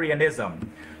Sabbatarianism.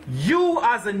 You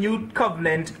as a New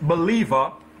Covenant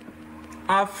believer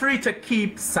are free to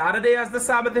keep Saturday as the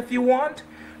Sabbath if you want,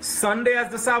 Sunday as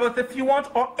the Sabbath if you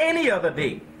want, or any other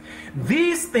day.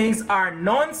 These things are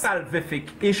non-salvific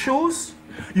issues.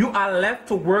 You are left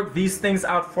to work these things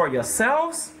out for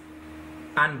yourselves,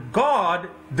 and God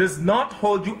does not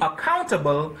hold you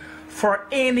accountable for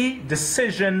any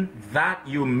decision that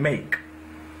you make.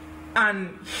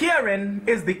 And herein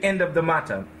is the end of the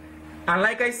matter. And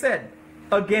like I said,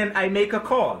 again, I make a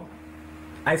call.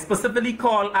 I specifically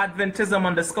call Adventism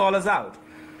and the scholars out.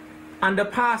 And the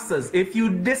pastors, if you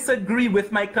disagree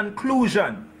with my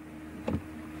conclusion,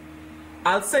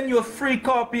 I'll send you a free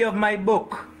copy of my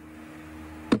book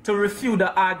to refute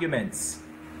the arguments.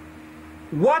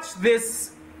 Watch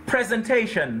this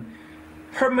presentation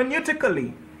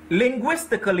hermeneutically,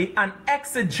 linguistically, and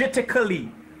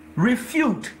exegetically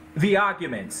refute the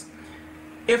arguments.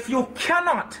 If you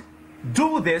cannot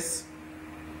do this,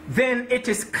 then it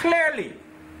is clearly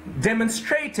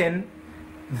demonstrating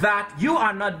that you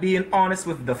are not being honest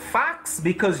with the facts,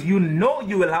 because you know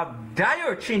you will have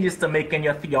dire changes to make in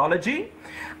your theology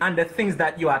and the things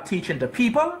that you are teaching to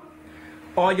people,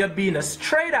 or you're being a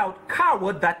straight out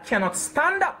coward that cannot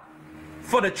stand up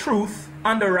for the truth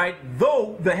and the right,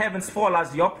 though the heavens fall,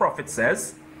 as your prophet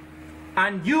says,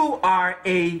 and you are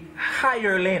a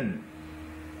hireling.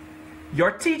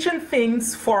 You're teaching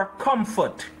things for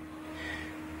comfort.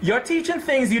 You're teaching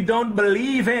things you don't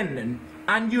believe in,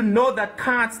 and you know that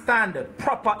can't stand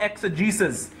proper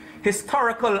exegesis,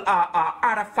 historical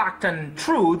artifact and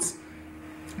truths,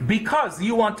 because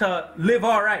you want to live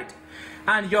all right,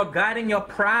 and you're guiding your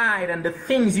pride and the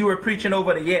things you were preaching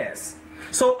over the years.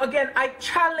 So again, I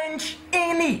challenge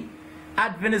any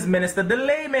Adventist minister. The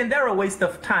laymen, they're a waste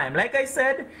of time. Like I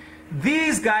said,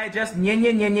 these guys just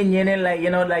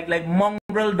like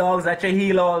mongrel dogs at your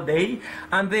heel all day,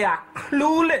 and they are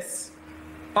clueless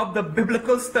of the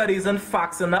biblical studies and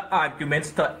facts and the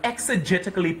arguments to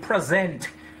exegetically present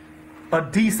a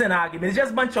decent argument. It's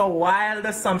just a bunch of wild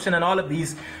assumption and all of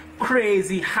these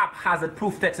crazy haphazard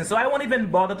proof texting, so I won't even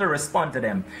bother to respond to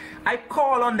them. I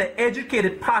call on the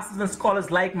educated pastors and scholars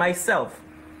like myself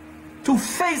to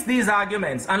face these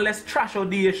arguments and let's trash out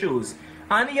the issues.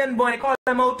 And Ian Boy called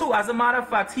them out too. As a matter of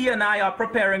fact, he and I are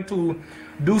preparing to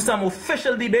do some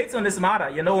official debates on this matter,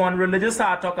 you know, on Religious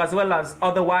Hard Talk as well as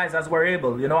otherwise as we're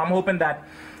able. You know, I'm hoping that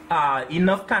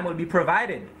enough time will be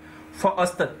provided for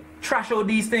us to trash out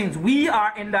these things. We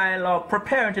are in dialogue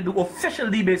preparing to do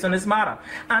official debates on this matter.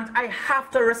 And I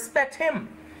have to respect him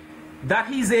that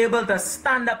he's able to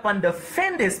stand up and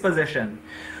defend his position.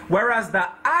 Whereas the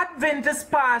Adventist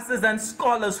pastors and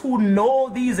scholars who know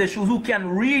these issues, who can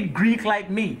read Greek like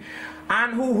me,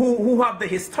 and who have the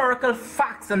historical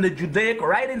facts and the Judaic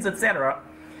writings, etc.,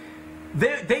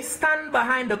 they stand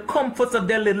behind the comforts of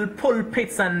their little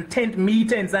pulpits and tent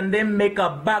meetings and they make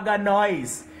a bag of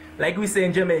noise, like we say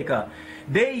in Jamaica.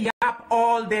 They yap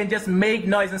all day and just make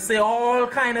noise and say all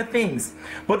kind of things.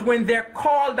 But when they're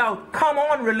called out, come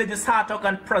on, Religious Hard Talk,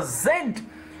 and present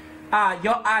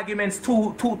your arguments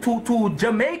to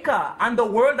Jamaica and the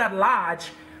world at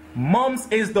large, mums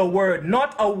is the word,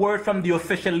 not a word from the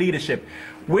official leadership.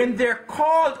 When they're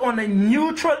called on a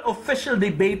neutral official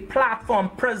debate platform,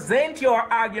 present your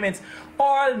arguments,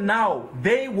 all now,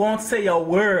 they won't say a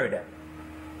word.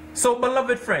 So,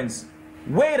 beloved friends,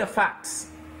 weigh the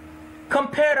facts,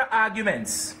 compare the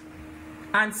arguments,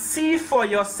 and see for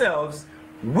yourselves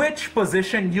which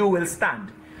position you will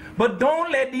stand. But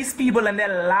don't let these people and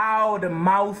their loud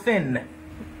mouthing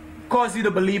cause you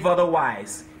to believe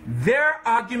otherwise. Their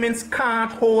arguments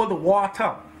can't hold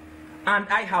water, and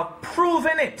I have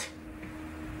proven it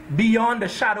beyond the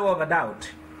shadow of a doubt.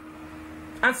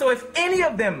 And so if any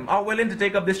of them are willing to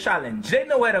take up this challenge, they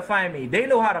know where to find me. They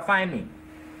know how to find me.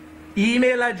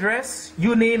 Email address,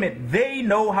 you name it, they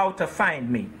know how to find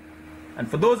me. And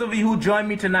for those of you who joined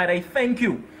me tonight, I thank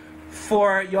you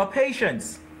for your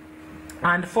patience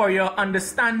and for your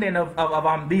understanding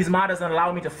of these matters and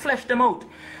allow me to flesh them out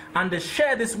and to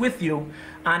share this with you.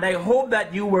 And I hope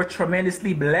that you were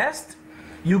tremendously blessed.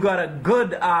 You got a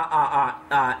good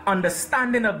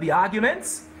understanding of the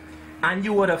arguments, and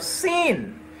you would have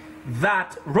seen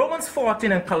that Romans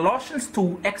 14 and Colossians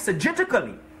 2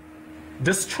 exegetically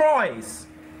destroys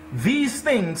these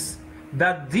things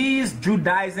that these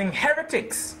Judaizing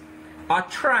heretics are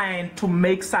trying to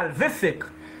make salvific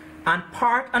and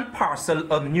part and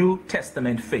parcel of New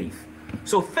Testament faith.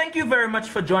 So thank you very much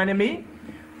for joining me.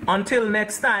 Until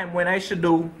next time when I should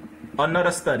do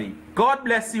another study. God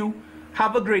bless you.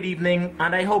 Have a great evening,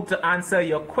 and I hope to answer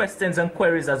your questions and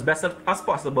queries as best as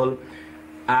possible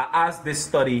as this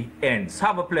study ends.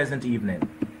 Have a pleasant evening.